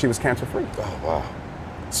report that she was cancer-free. Oh, wow.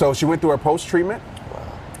 So she went through her post-treatment.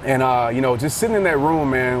 Wow. And, just sitting in that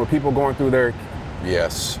room, man, with people going through their...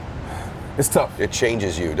 Yes. It's tough. It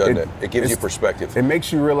changes you, doesn't it? It gives you perspective. It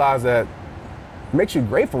makes you realize that, it makes you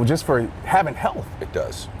grateful just for having health. It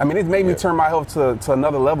does. I mean, it made me turn my health to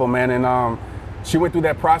another level, man. And she went through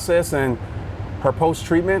that process and her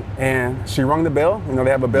post-treatment, and she rung the bell. They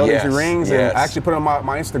have a bell that she rings, and I actually put it on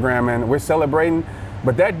my Instagram, and we're celebrating.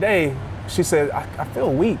 But that day, she said, I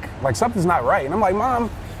feel weak, like something's not right. And I'm like, Mom,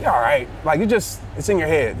 you're all right. Like, it's in your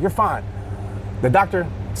head, you're fine. The doctor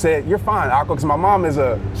said, "You're fine, Akko," because my mom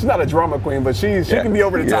she's not a drama queen, but she can be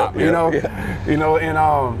over the top, you know.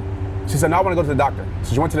 And she said, "No, I want to go to the doctor."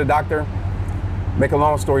 So she went to the doctor. Make a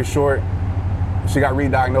long story short, she got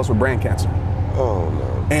re-diagnosed with brain cancer. Oh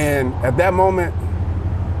no! And at that moment,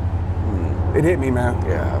 it hit me, man.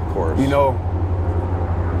 Yeah, of course. You know,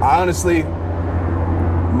 I honestly,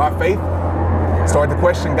 my faith started to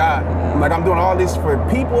question God. I'm like, I'm doing all this for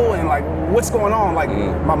people, and like, what's going on? Like,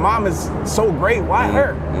 my mom is so great. Why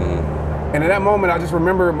her? And in that moment, I just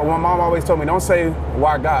remember my mom always told me, "Don't say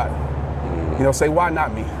why God. You know, say why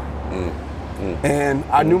not me." And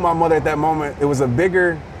I knew my mother at that moment. It was a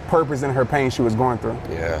bigger purpose than her pain she was going through.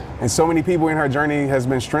 Yeah. And so many people in her journey has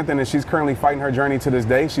been strengthened, and she's currently fighting her journey to this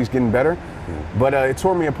day. She's getting better. But it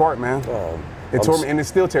tore me apart, man. It tore me, and it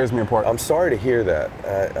still tears me apart. I'm sorry to hear that,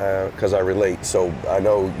 because I relate. So I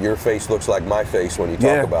know your face looks like my face when you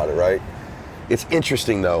talk about it, right? It's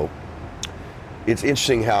interesting, though. It's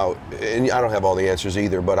interesting how, and I don't have all the answers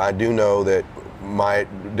either, but I do know that my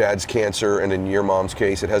dad's cancer, and in your mom's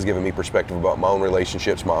case, it has given me perspective about my own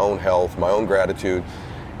relationships, my own health, my own gratitude.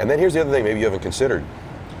 And then here's the other thing maybe you haven't considered.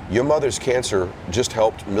 Your mother's cancer just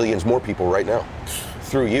helped millions more people right now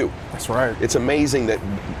through you. That's right. It's amazing that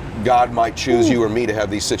God might choose you or me to have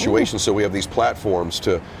these situations, so we have these platforms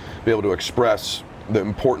to be able to express the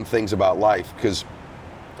important things about life, because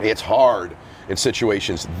it's hard in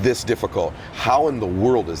situations this difficult. How in the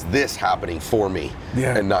world is this happening for me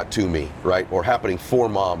and not to me, right? Or happening for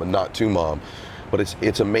mom and not to mom. But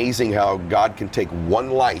it's amazing how God can take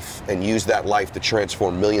one life and use that life to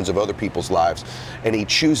transform millions of other people's lives. And he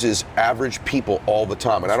chooses average people all the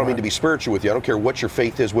time. And I don't mean to be spiritual with you. I don't care what your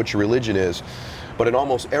faith is, what your religion is. But in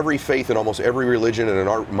almost every faith and almost every religion, and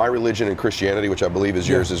in my religion and Christianity, which I believe is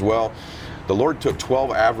yours as well, the Lord took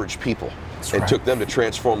 12 average people and took them to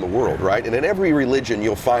transform the world, right? And in every religion,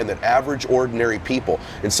 you'll find that average, ordinary people,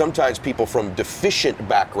 and sometimes people from deficient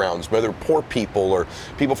backgrounds, whether poor people or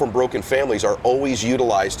people from broken families, are always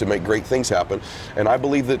utilized to make great things happen. And I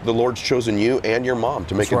believe that the Lord's chosen you and your mom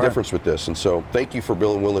to make a difference with this. And so thank you for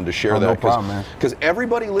being willing to share that. No problem, man. Because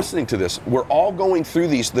everybody listening to this, we're all going through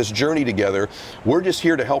this journey together. We're just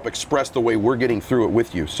here to help express the way we're getting through it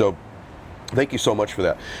with you. So thank you so much for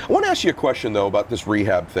that. I want to ask you a question, though, about this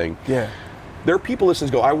rehab thing. Yeah. There are people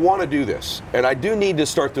listening go, I want to do this, and I do need to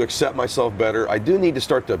start to accept myself better. I do need to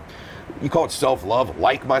start to, you call it self-love,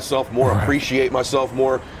 like myself more, appreciate myself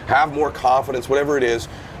more, have more confidence, whatever it is.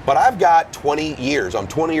 But I've got 20 years. I'm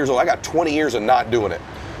 20 years old. I got 20 years of not doing it.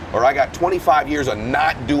 Or I got 25 years of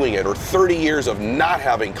not doing it, or 30 years of not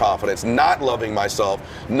having confidence, not loving myself,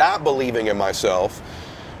 not believing in myself.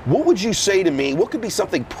 What would you say to me? What could be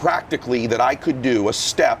something practically that I could do, a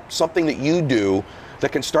step, something that you do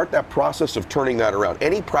that can start that process of turning that around?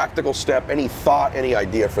 Any practical step, any thought, any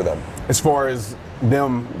idea for them? As far as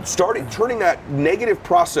them turning that negative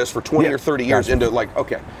process for 20 or 30 years into like,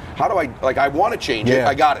 okay, how do I want to change it.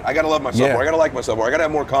 I got it. I got to love myself more. I got to like myself more. I got to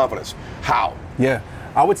have more confidence. How? Yeah.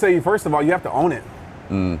 I would say, first of all, you have to own it.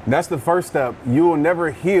 That's the first step. You will never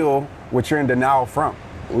heal what you're in denial from.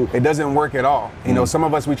 It doesn't work at all. You know, some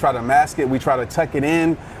of us, we try to mask it. We try to tuck it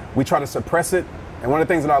in. We try to suppress it. And one of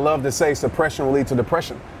the things that I love to say, suppression will lead to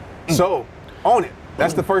depression. So own it.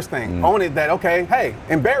 That's the first thing. Own it that, okay, hey,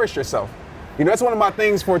 embarrass yourself. You know, that's one of my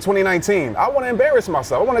things for 2019. I want to embarrass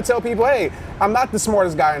myself. I want to tell people, hey, I'm not the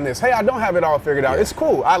smartest guy in this. Hey, I don't have it all figured out. It's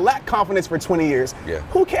cool. I lacked confidence for 20 years.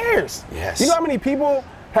 Who cares? You know how many people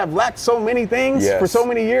have lacked so many things for so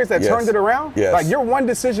many years that turned it around? Like, you're one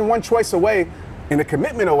decision, one choice away, and a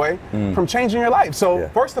commitment away from changing your life. So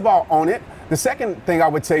first of all, own it. The second thing I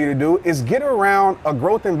would tell you to do is get around a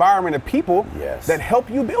growth environment of people that help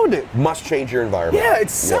you build it. Must change your environment. Yeah,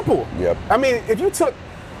 it's simple. I mean, if you took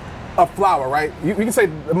a flower, right? You can say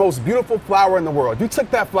the most beautiful flower in the world. If you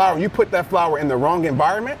took that flower and you put that flower in the wrong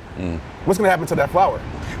environment, what's going to happen to that flower?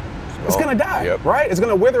 It's going to die, right? It's going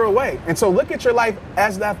to wither away. And so look at your life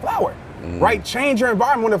as that flower. Right? Change your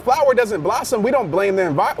environment. When the flower doesn't blossom, we don't blame the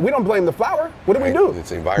environment. We don't blame the flower. What do we do?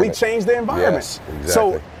 It's the environment. We change the environment. Yes, exactly.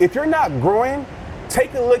 So if you're not growing,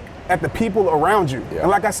 take a look at the people around you.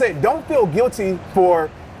 And like I said, don't feel guilty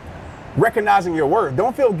for recognizing your worth.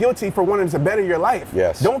 Don't feel guilty for wanting to better your life.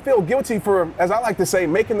 Don't feel guilty for, as I like to say,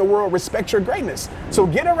 making the world respect your greatness. So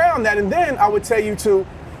get around that. And then I would tell you to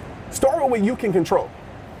start with what you can control.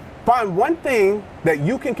 Find one thing that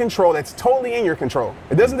you can control that's totally in your control.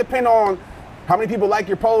 It doesn't depend on how many people like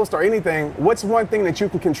your post or anything. What's one thing that you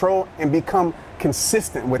can control and become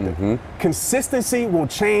consistent with it? Consistency will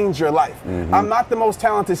change your life. I'm not the most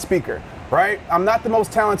talented speaker, right? I'm not the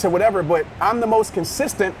most talented whatever, but I'm the most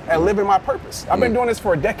consistent at living my purpose. I've been doing this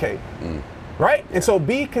for a decade. right? And so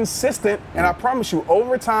be consistent, and I promise you,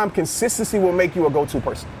 over time, consistency will make you a go-to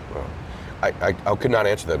person. Well, I could not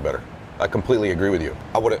answer that better. I completely agree with you.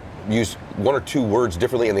 I would have used one or two words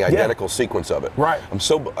differently in the identical sequence of it. Right.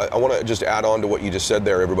 I want to just add on to what you just said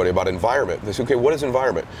there, everybody, about environment. They say, okay, what is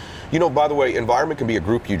environment? You know, by the way, environment can be a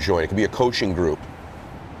group you join. It can be a coaching group.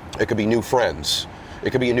 It could be new friends.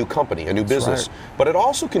 It could be a new company, a new business. Right. But it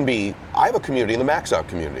also can be, I have a community in the Max Out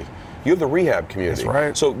community. You have the rehab community. That's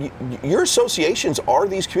right. So your associations are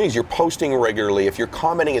these communities. You're posting regularly. If you're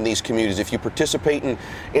commenting in these communities, if you participate in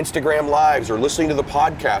Instagram lives or listening to the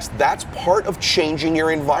podcast, that's part of changing your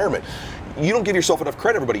environment. You don't give yourself enough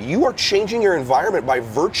credit, everybody. You are changing your environment by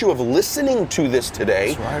virtue of listening to this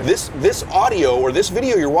today. That's right. This audio or this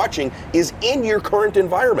video you're watching is in your current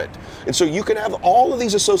environment. And so you can have all of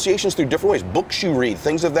these associations through different ways. Books you read,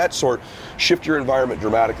 things of that sort, shift your environment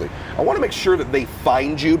dramatically. I want to make sure that they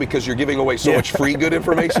find you because you're giving away so much free good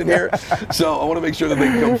information here. So I want to make sure that they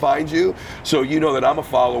can come find you. So you know that I'm a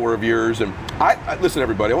follower of yours. And I listen,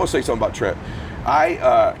 everybody, I want to say something about Trent.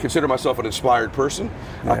 I consider myself an inspired person.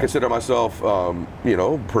 I consider myself,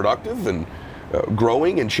 productive and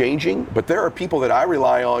growing and changing. But there are people that I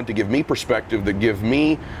rely on to give me perspective, that give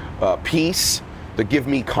me peace, that give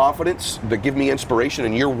me confidence, that give me inspiration,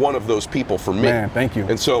 and you're one of those people for me. Man, thank you.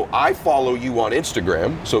 And so I follow you on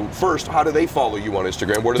Instagram. So first, how do they follow you on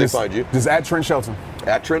Instagram? Where do they find you? Just at Trent Shelton.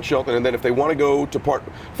 At Trent Shelton. And then if they want to go to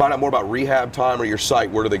find out more about Rehab Time or your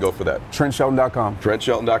site, where do they go for that? TrentShelton.com.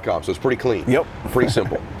 TrentShelton.com. So it's pretty clean. Yep. Pretty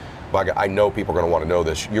simple. But I know people are going to want to know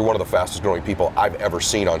this. You're one of the fastest growing people I've ever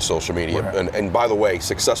seen on social media. Right. And by the way,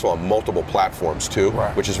 successful on multiple platforms too,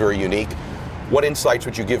 which is very unique. What insights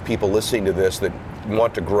would you give people listening to this that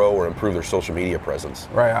want to grow or improve their social media presence?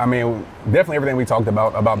 Right. I mean, definitely everything we talked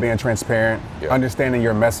about being transparent, understanding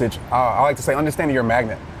your message. I like to say understanding your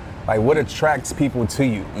magnet. Like what attracts people to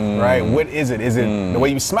you, right? What is it? Is it the way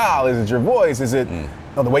you smile? Is it your voice? Is it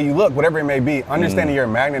the way you look? Whatever it may be, understanding your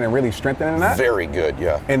magnet and really strengthening that. Very good,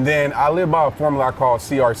 yeah. And then I live by a formula I call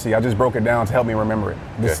CRC. I just broke it down to help me remember it.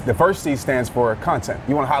 The first C stands for content.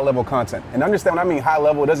 You want high level content. And understand when I mean high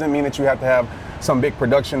level, it doesn't mean that you have to have some big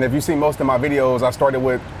production. If you see most of my videos, I started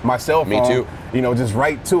with my cell phone. Me too. Just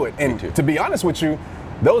right to it. And to be honest with you,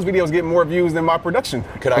 those videos get more views than my production.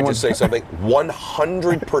 Can I just say something?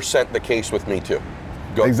 100% the case with me too.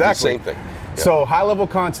 Exactly. Same thing. Yeah. So high level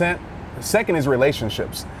content. Second is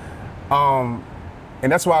relationships. And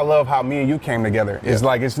that's why I love how me and you came together. It's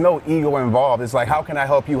like, it's no ego involved. It's like, how can I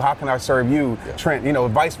help you? How can I serve you? Trent,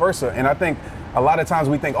 vice versa. And I think a lot of times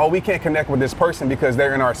we think, we can't connect with this person because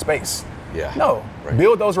they're in our space. Yeah. No,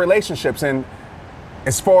 build those relationships. And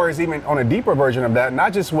as far as even on a deeper version of that,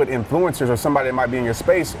 not just with influencers or somebody that might be in your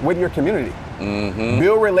space, with your community.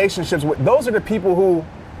 Build relationships with, those are the people who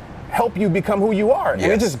help you become who you are. And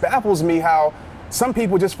it just baffles me how some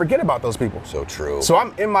people just forget about those people. So true. So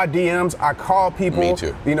I'm in my DMs, I call people. Me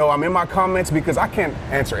too. I'm in my comments because I can't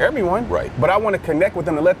answer everyone. Right. But I want to connect with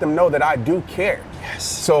them to let them know that I do care. Yes.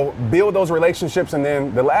 So build those relationships, and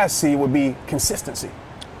then the last C would be consistency.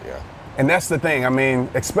 Yeah. And that's the thing. I mean,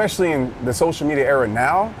 especially in the social media era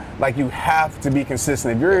now, like you have to be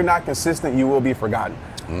consistent. If you're not consistent, you will be forgotten.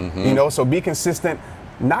 So be consistent,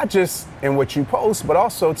 not just in what you post, but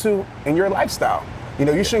also too in your lifestyle.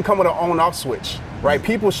 You shouldn't come with an on-off switch, right?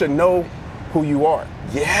 People should know who you are.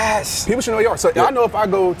 Yes. People should know who you are. So I know if I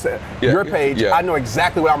go to your page, I know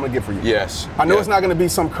exactly what I'm going to get for you. Yes. I know it's not going to be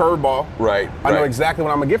some curveball. Right. I know exactly what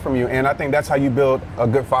I'm going to get from you, and I think that's how you build a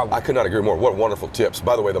good following. I could not agree more. What wonderful tips.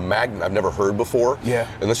 By the way, the magnet I've never heard before. Yeah.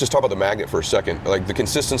 And let's just talk about the magnet for a second. Like the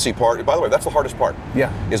consistency part. By the way, that's the hardest part.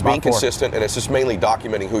 Yeah. Is being consistent, and it's just mainly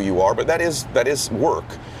documenting who you are. But that is work.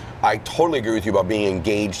 I totally agree with you about being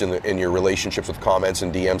engaged in your relationships with comments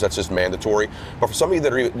and DMs. That's just mandatory. But for some of you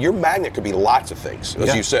that are, your magnet could be lots of things.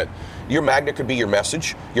 As you said, your magnet could be your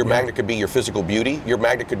message. Your magnet could be your physical beauty. Your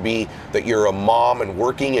magnet could be that you're a mom and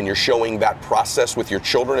working and you're showing that process with your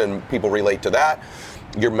children and people relate to that.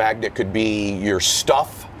 Your magnet could be your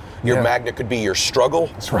stuff. Your magnet could be your struggle.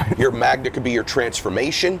 That's right. Your magnet could be your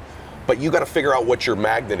transformation. But you got to figure out what your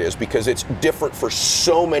magnet is because it's different for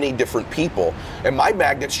so many different people. And my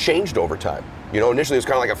magnet's changed over time. Initially it was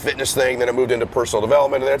kind of like a fitness thing, then it moved into personal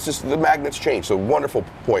development, and then it's just the magnet's changed. So wonderful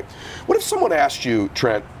point. What if someone asked you,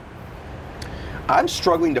 Trent, I'm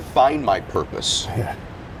struggling to find my purpose. Yeah.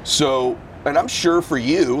 So, and I'm sure for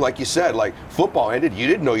you, like you said, like football ended, you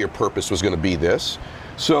didn't know your purpose was going to be this.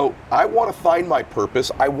 So I want to find my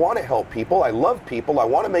purpose. I want to help people. I love people. I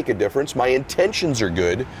want to make a difference. My intentions are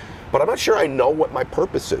good. But I'm not sure I know what my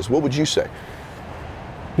purpose is. What would you say?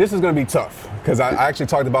 This is going to be tough because I actually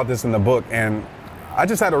talked about this in the book, and I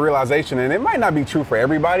just had a realization, and it might not be true for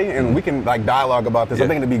everybody, and we can like dialogue about this. I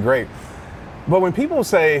think it'd be great. But when people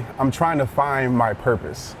say, I'm trying to find my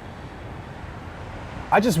purpose,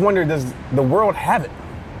 I just wonder, does the world have it?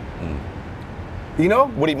 You know?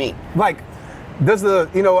 What do you mean? Like, does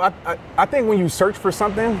I think when you search for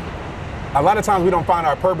something, a lot of times we don't find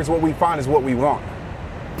our purpose. What we find is what we want.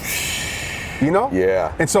 You know?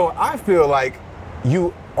 Yeah. And so I feel like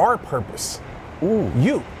you are purpose. Ooh.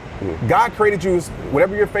 You. God created you,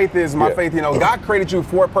 whatever your faith is, my faith, God created you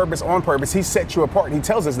for a purpose, on purpose. He set you apart. He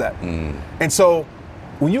tells us that. And so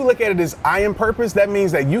when you look at it as I am purpose, that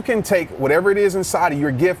means that you can take whatever it is inside of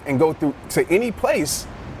your gift and go through to any place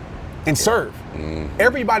and serve.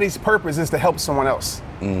 Everybody's purpose is to help someone else.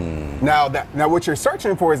 Now what you're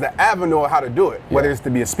searching for is the avenue of how to do it, whether it's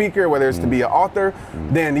to be a speaker, whether it's to be an author,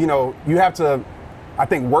 then, you have to, I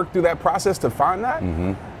think, work through that process to find that.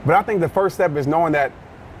 But I think the first step is knowing that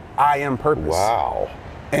I am purpose. Wow.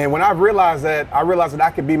 And when I realized that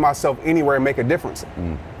I could be myself anywhere and make a difference.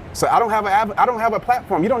 So I don't have a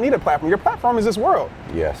platform. You don't need a platform. Your platform is this world.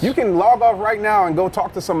 Yes. You can log off right now and go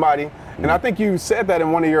talk to somebody. And I think you said that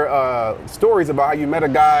in one of your stories about how you met a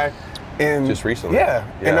guy in just recently. Yeah.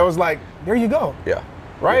 And I was like, there you go. Yeah.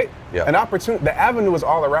 Right? Yeah. An opportunity. The avenue is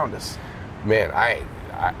all around us. Man,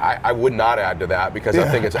 I would not add to that because I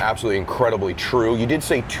think it's absolutely incredibly true. You did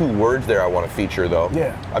say 2 words there I want to feature, though.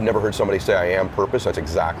 Yeah. I've never heard somebody say I am purpose. That's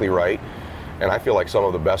exactly right. And I feel like some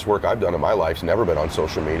of the best work I've done in my life's never been on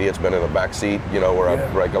social media. It's been in the back seat,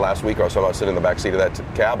 where like last week I was sitting in the back seat of that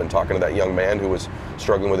cab and talking to that young man who was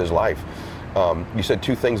struggling with his life. You said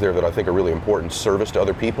 2 things there that I think are really important: service to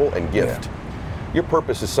other people and gift. Yeah. Your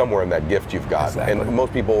purpose is somewhere in that gift you've got. Exactly. And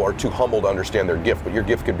most people are too humble to understand their gift, but your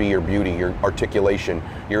gift could be your beauty, your articulation,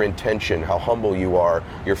 your intention, how humble you are,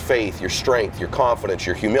 your faith, your strength, your confidence,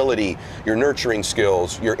 your humility, your nurturing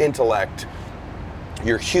skills, your intellect,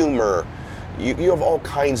 your humor. You have all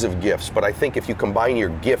kinds of gifts, but I think if you combine your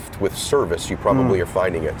gift with service, you probably are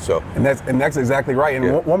finding it. So, and that's exactly right.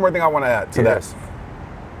 And one more thing I want to add to that.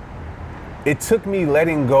 It took me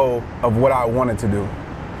letting go of what I wanted to do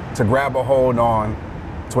to grab a hold on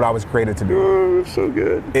to what I was created to do. Oh, so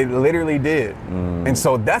good. It literally did. And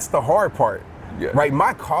so that's the hard part, right?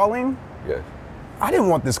 My calling, I didn't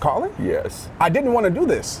want this calling. Yes. I didn't want to do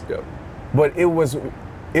this. Yep. But it was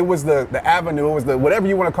the avenue, it was the whatever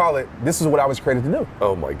you want to call it. This is what I was created to do.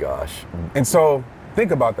 Oh my gosh. And so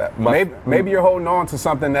think about that. Maybe you're holding on to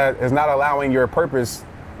something that is not allowing your purpose,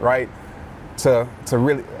 right? To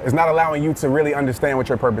really, it's not allowing you to really understand what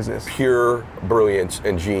your purpose is. Pure brilliance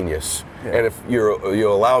and genius. And if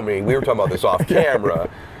you'll allow me, we were talking about this off camera,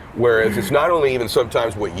 whereas it's not only even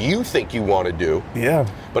sometimes what you think you want to do,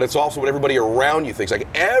 but it's also what everybody around you thinks. Like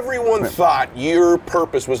everyone thought your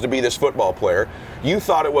purpose was to be this football player. You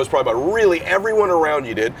thought it was probably, but really everyone around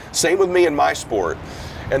you did. Same with me in my sport.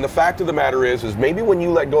 And the fact of the matter is maybe when you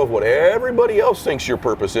let go of what everybody else thinks your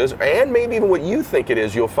purpose is, and maybe even what you think it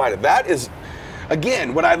is, you'll find it. That is,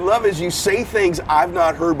 again, what I love is you say things I've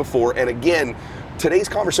not heard before. And again, today's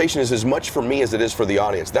conversation is as much for me as it is for the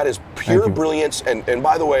audience. That is pure brilliance. And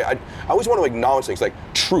by the way, I always want to acknowledge things like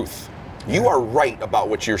truth. You are right about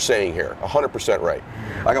what you're saying here, 100% right.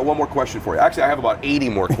 I got one more question for you. Actually, I have about 80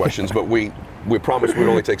 more questions, but we promised we'd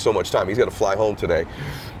only take so much time. He's got to fly home today.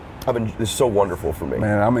 This is so wonderful for me.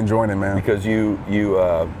 Man, I'm enjoying it, man. Because you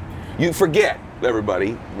forget,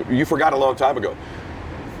 everybody, you forgot a long time ago.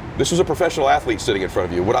 This was a professional athlete sitting in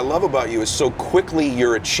front of you. What I love about you is so quickly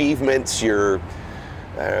your achievements, your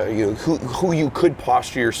who you could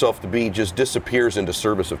posture yourself to be just disappears into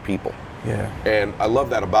service of people. Yeah. And I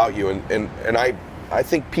love that about you. And I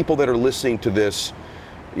think people that are listening to this,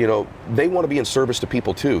 they want to be in service to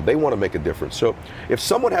people too. They want to make a difference. So if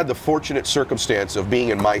someone had the fortunate circumstance of being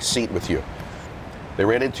in my seat with you, they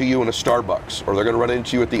ran into you in a Starbucks, or they're going to run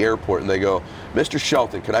into you at the airport and they go, Mr.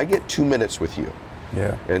 Shelton, can I get 2 minutes with you?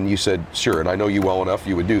 Yeah. And you said, sure, and I know you well enough,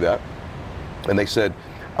 you would do that. And they said,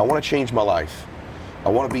 I want to change my life. I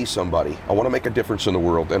want to be somebody. I want to make a difference in the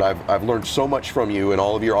world. And I've learned so much from you and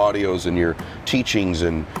all of your audios and your teachings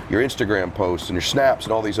and your Instagram posts and your snaps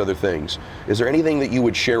and all these other things. Is there anything that you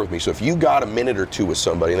would share with me? So if you got a minute or two with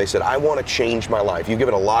somebody and they said, I want to change my life. You've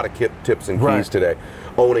given a lot of tips and keys today.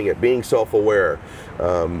 Owning it, being self-aware,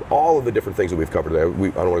 all of the different things that we've covered today. I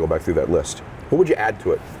don't want to go back through that list. What would you add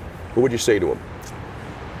to it? What would you say to them?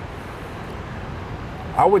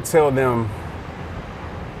 I would tell them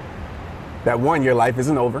that one, your life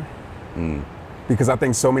isn't over. Because I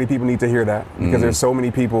think so many people need to hear that. Because there's so many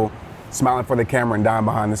people smiling for the camera and dying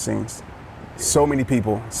behind the scenes. So many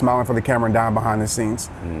people smiling for the camera and dying behind the scenes.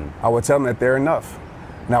 I would tell them that they're enough.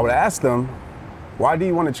 And I would ask them, why do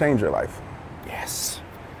you want to change your life? Yeah. Yes.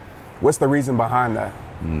 What's the reason behind that?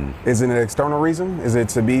 Is it an external reason? Is it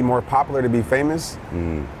to be more popular, to be famous?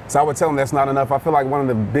 So I would tell them that's not enough. I feel like one of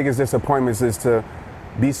the biggest disappointments is to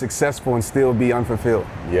be successful and still be unfulfilled.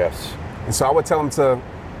 Yes. And so I would tell them to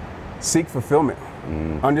seek fulfillment,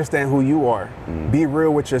 understand who you are, be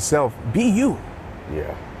real with yourself, be you.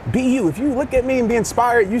 Yeah. Be you. If you look at me and be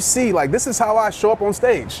inspired, you see, like, this is how I show up on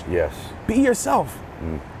stage. Yes. Be yourself.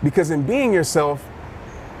 Because in being yourself,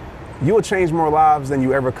 you will change more lives than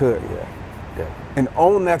you ever could. Yeah. And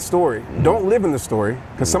own that story. Don't live in the story,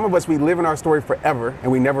 because some of us, we live in our story forever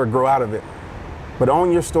and we never grow out of it. But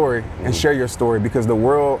own your story and share your story, because the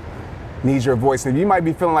world needs your voice. And you might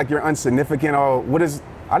be feeling like you're insignificant, or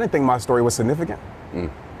I didn't think my story was significant,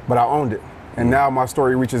 but I owned it. And now my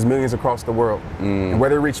story reaches millions across the world. And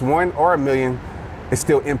whether it reached 1 or 1 million, it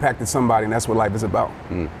still impacted somebody, and that's what life is about.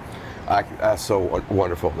 That's so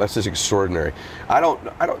wonderful. That's just extraordinary. I don't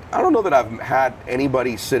know that I've had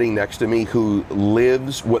anybody sitting next to me who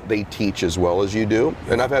lives what they teach as well as you do.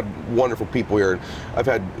 And I've had wonderful people here. I've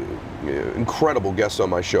had incredible guests on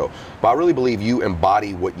my show. But I really believe you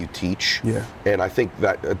embody what you teach. Yeah. And I think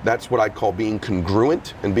that that's what I'd call being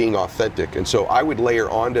congruent and being authentic. And so I would layer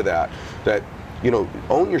onto that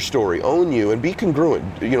own your story, own you, and be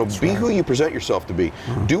congruent. Be who you present yourself to be.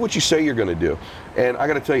 Do what you say you're going to do. And I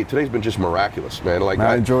got to tell you, today's been just miraculous, man. Like,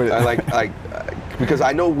 I enjoyed it. Because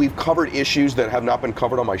I know we've covered issues that have not been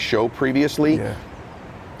covered on my show previously,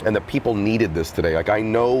 and the people needed this today. Like, I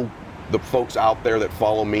know the folks out there that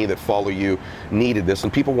follow me, that follow you, needed this,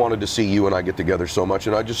 and people wanted to see you and I get together so much.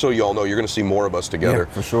 And just so you all know, you're going to see more of us together.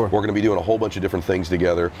 Yeah, for sure. We're going to be doing a whole bunch of different things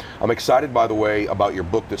together. I'm excited, by the way, about your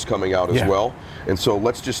book that's coming out as well. And so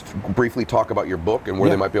let's just briefly talk about your book and where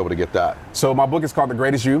they might be able to get that. So my book is called The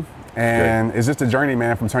Greatest You, and it's just a journey,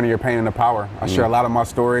 man, from turning your pain into power. I share a lot of my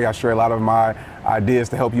story. I share a lot of my ideas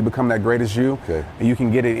to help you become that greatest you. And you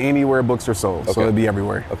can get it anywhere books are sold. So it'll be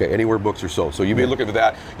everywhere. Anywhere books are sold. So you be looking for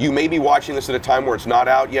that. You may be watching this at a time where it's not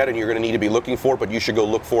out yet and you're going to need to be looking for it, but you should go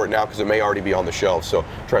look for it now because it may already be on the shelf. So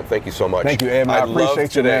Trent, thank you so much. Thank you, Ed. I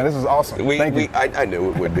appreciate you, man. This is awesome. Thank you. I knew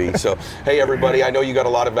it would be. So, hey, everybody, I know you got a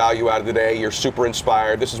lot of value out of today. You're super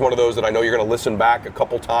inspired. This is one of those that I know you're going to listen back a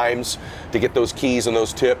couple times to get those keys and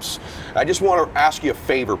those tips. I just want to ask you a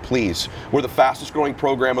favor, please. We're the fastest growing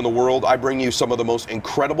program in the world. I bring you some of the most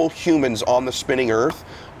incredible humans on the spinning earth.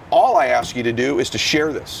 All I ask you to do is to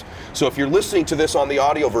share this. So if you're listening to this on the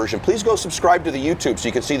audio version, please go subscribe to the YouTube so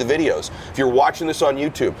you can see the videos. If you're watching this on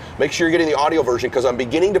YouTube, make sure you're getting the audio version, because I'm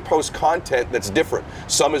beginning to post content that's different.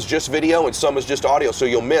 Some is just video and some is just audio, so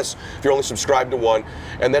you'll miss if you're only subscribed to one.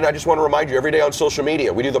 And then I just want to remind you, every day on social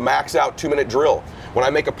media, we do the Max Out 2-minute drill. When I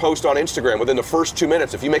make a post on Instagram, within the first 2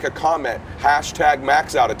 minutes, if you make a comment, hashtag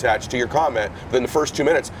Max Out attached to your comment, within the first 2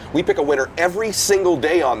 minutes, we pick a winner every single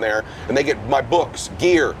day on there, and they get my books,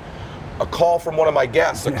 gear, a call from one of my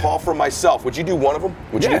guests, a call from myself. Would you do one of them?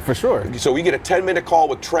 Would you? For sure. So we get a 10-minute call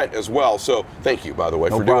with Trent as well. So thank you, by the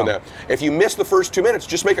way, for doing that. If you miss the first 2 minutes,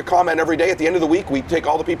 just make a comment every day. At the end of the week, we take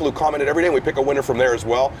all the people who commented every day and we pick a winner from there as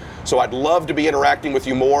well. So I'd love to be interacting with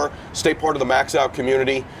you more. Stay part of the Max Out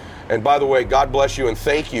community. And by the way, God bless you and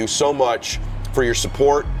thank you so much for your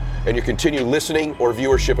support and your continued listening or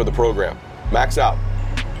viewership of the program. Max Out.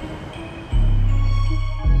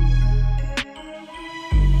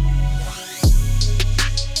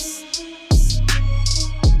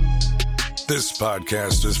 This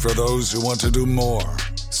podcast is for those who want to do more,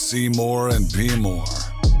 see more, and be more.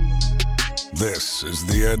 This is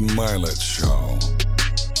the Ed Milet Show.